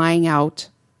are flying out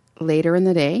later in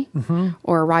the day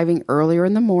or arriving earlier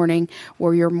in the morning,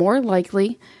 where you're more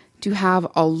likely to have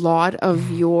a lot of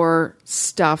your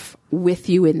stuff with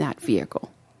you in that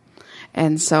vehicle.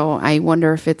 And so I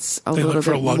wonder if it's a little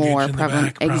bit more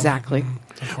prevalent. Exactly.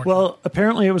 Well,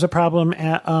 apparently it was a problem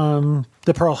at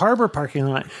the Pearl Harbor parking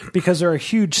lot, because there are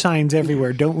huge signs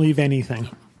everywhere. Don't leave anything.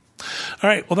 All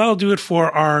right. Well, that'll do it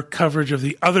for our coverage of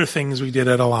the other things we did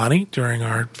at Aulani during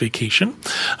our vacation.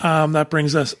 That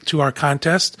brings us to our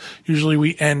contest. Usually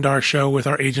we end our show with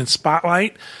our agent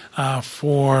spotlight.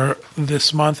 For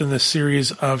this month in this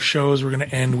series of shows, we're going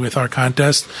to end with our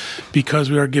contest,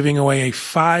 because we are giving away a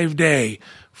 5-day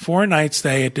 4-night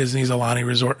stay at Disney's Aulani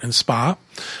Resort and Spa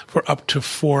for up to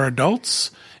 4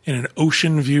 adults in an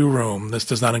ocean view room. This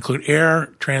does not include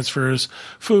air transfers,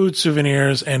 food,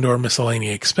 souvenirs, and or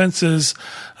miscellaneous expenses.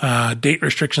 Date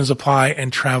restrictions apply,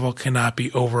 and travel cannot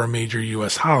be over a major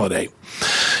U.S. holiday.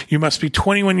 You must be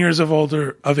 21 years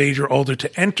of age or older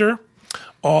to enter.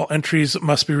 All entries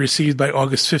must be received by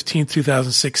August 15,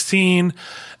 2016,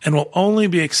 and will only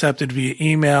be accepted via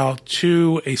email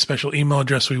to a special email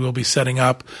address we will be setting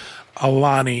up,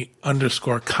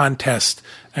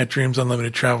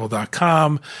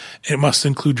 Aulani_contest@dreamsunlimitedtravel.com. It must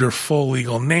include your full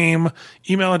legal name,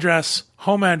 email address,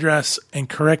 home address, and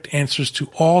correct answers to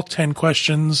all 10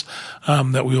 questions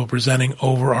that we will be presenting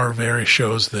over our various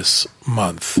shows this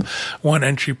month. 1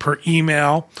 entry per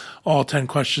email. All 10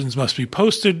 questions must be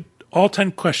posted All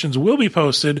 10 questions will be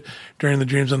posted during the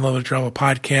Dreams Unlimited Travel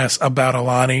podcast about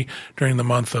Aulani during the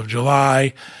month of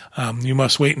July. You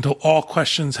must wait until all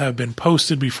questions have been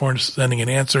posted before sending in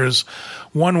answers.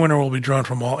 One winner will be drawn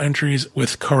from all entries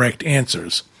with correct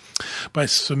answers. By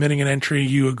submitting an entry,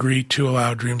 you agree to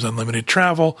allow Dreams Unlimited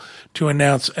Travel to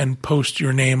announce and post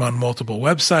your name on multiple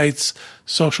websites,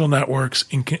 social networks,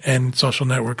 and social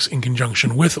networks in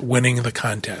conjunction with winning the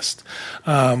contest.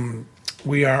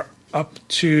 We are up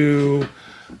to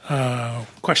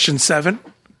question 7.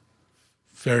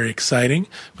 Very exciting.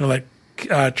 I'm going to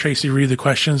let Tracy read the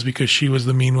questions because she was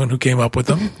the mean one who came up with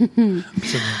them.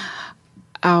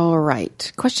 All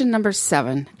right. Question number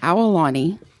 7.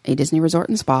 Aulani, a Disney resort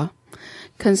and spa,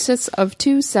 consists of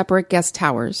 2 separate guest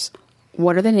towers.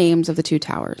 What are the names of the 2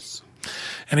 towers?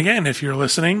 And again, if you're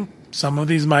listening, some of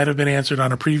these might have been answered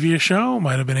on a previous show,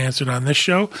 might have been answered on this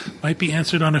show, might be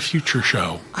answered on a future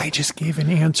show. I just gave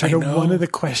an answer to one of the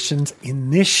questions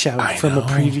in this show from a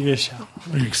previous show.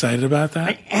 Are you excited about that?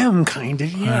 I am kind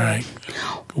of, yeah. All right.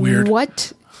 Weird.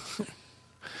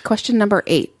 Question number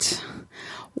 8.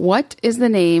 What is the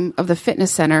name of the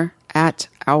fitness center at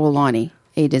Aulani,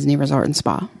 a Disney resort and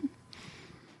spa?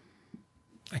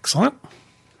 Excellent.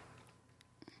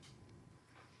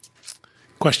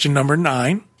 Question number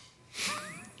 9.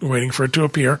 We're waiting for it to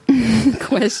appear.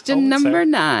 Question number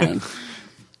 9.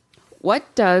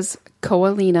 What does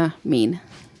Koalina mean?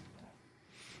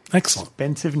 Excellent.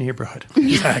 Expensive neighborhood.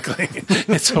 Exactly.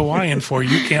 It's Hawaiian for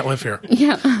you can't live here.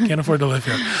 Yeah. Can't afford to live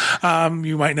here.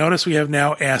 You might notice we have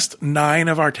now asked 9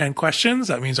 of our 10 questions.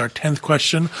 That means our 10th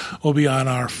question will be on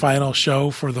our final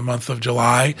show for the month of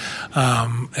July.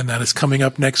 And that is coming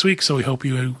up next week. So we hope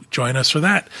you join us for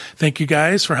that. Thank you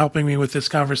guys for helping me with this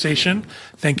conversation.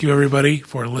 Thank you everybody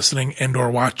for listening and or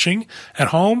watching at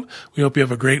home. We hope you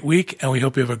have a great week and we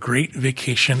hope you have a great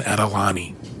vacation at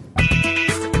Aulani.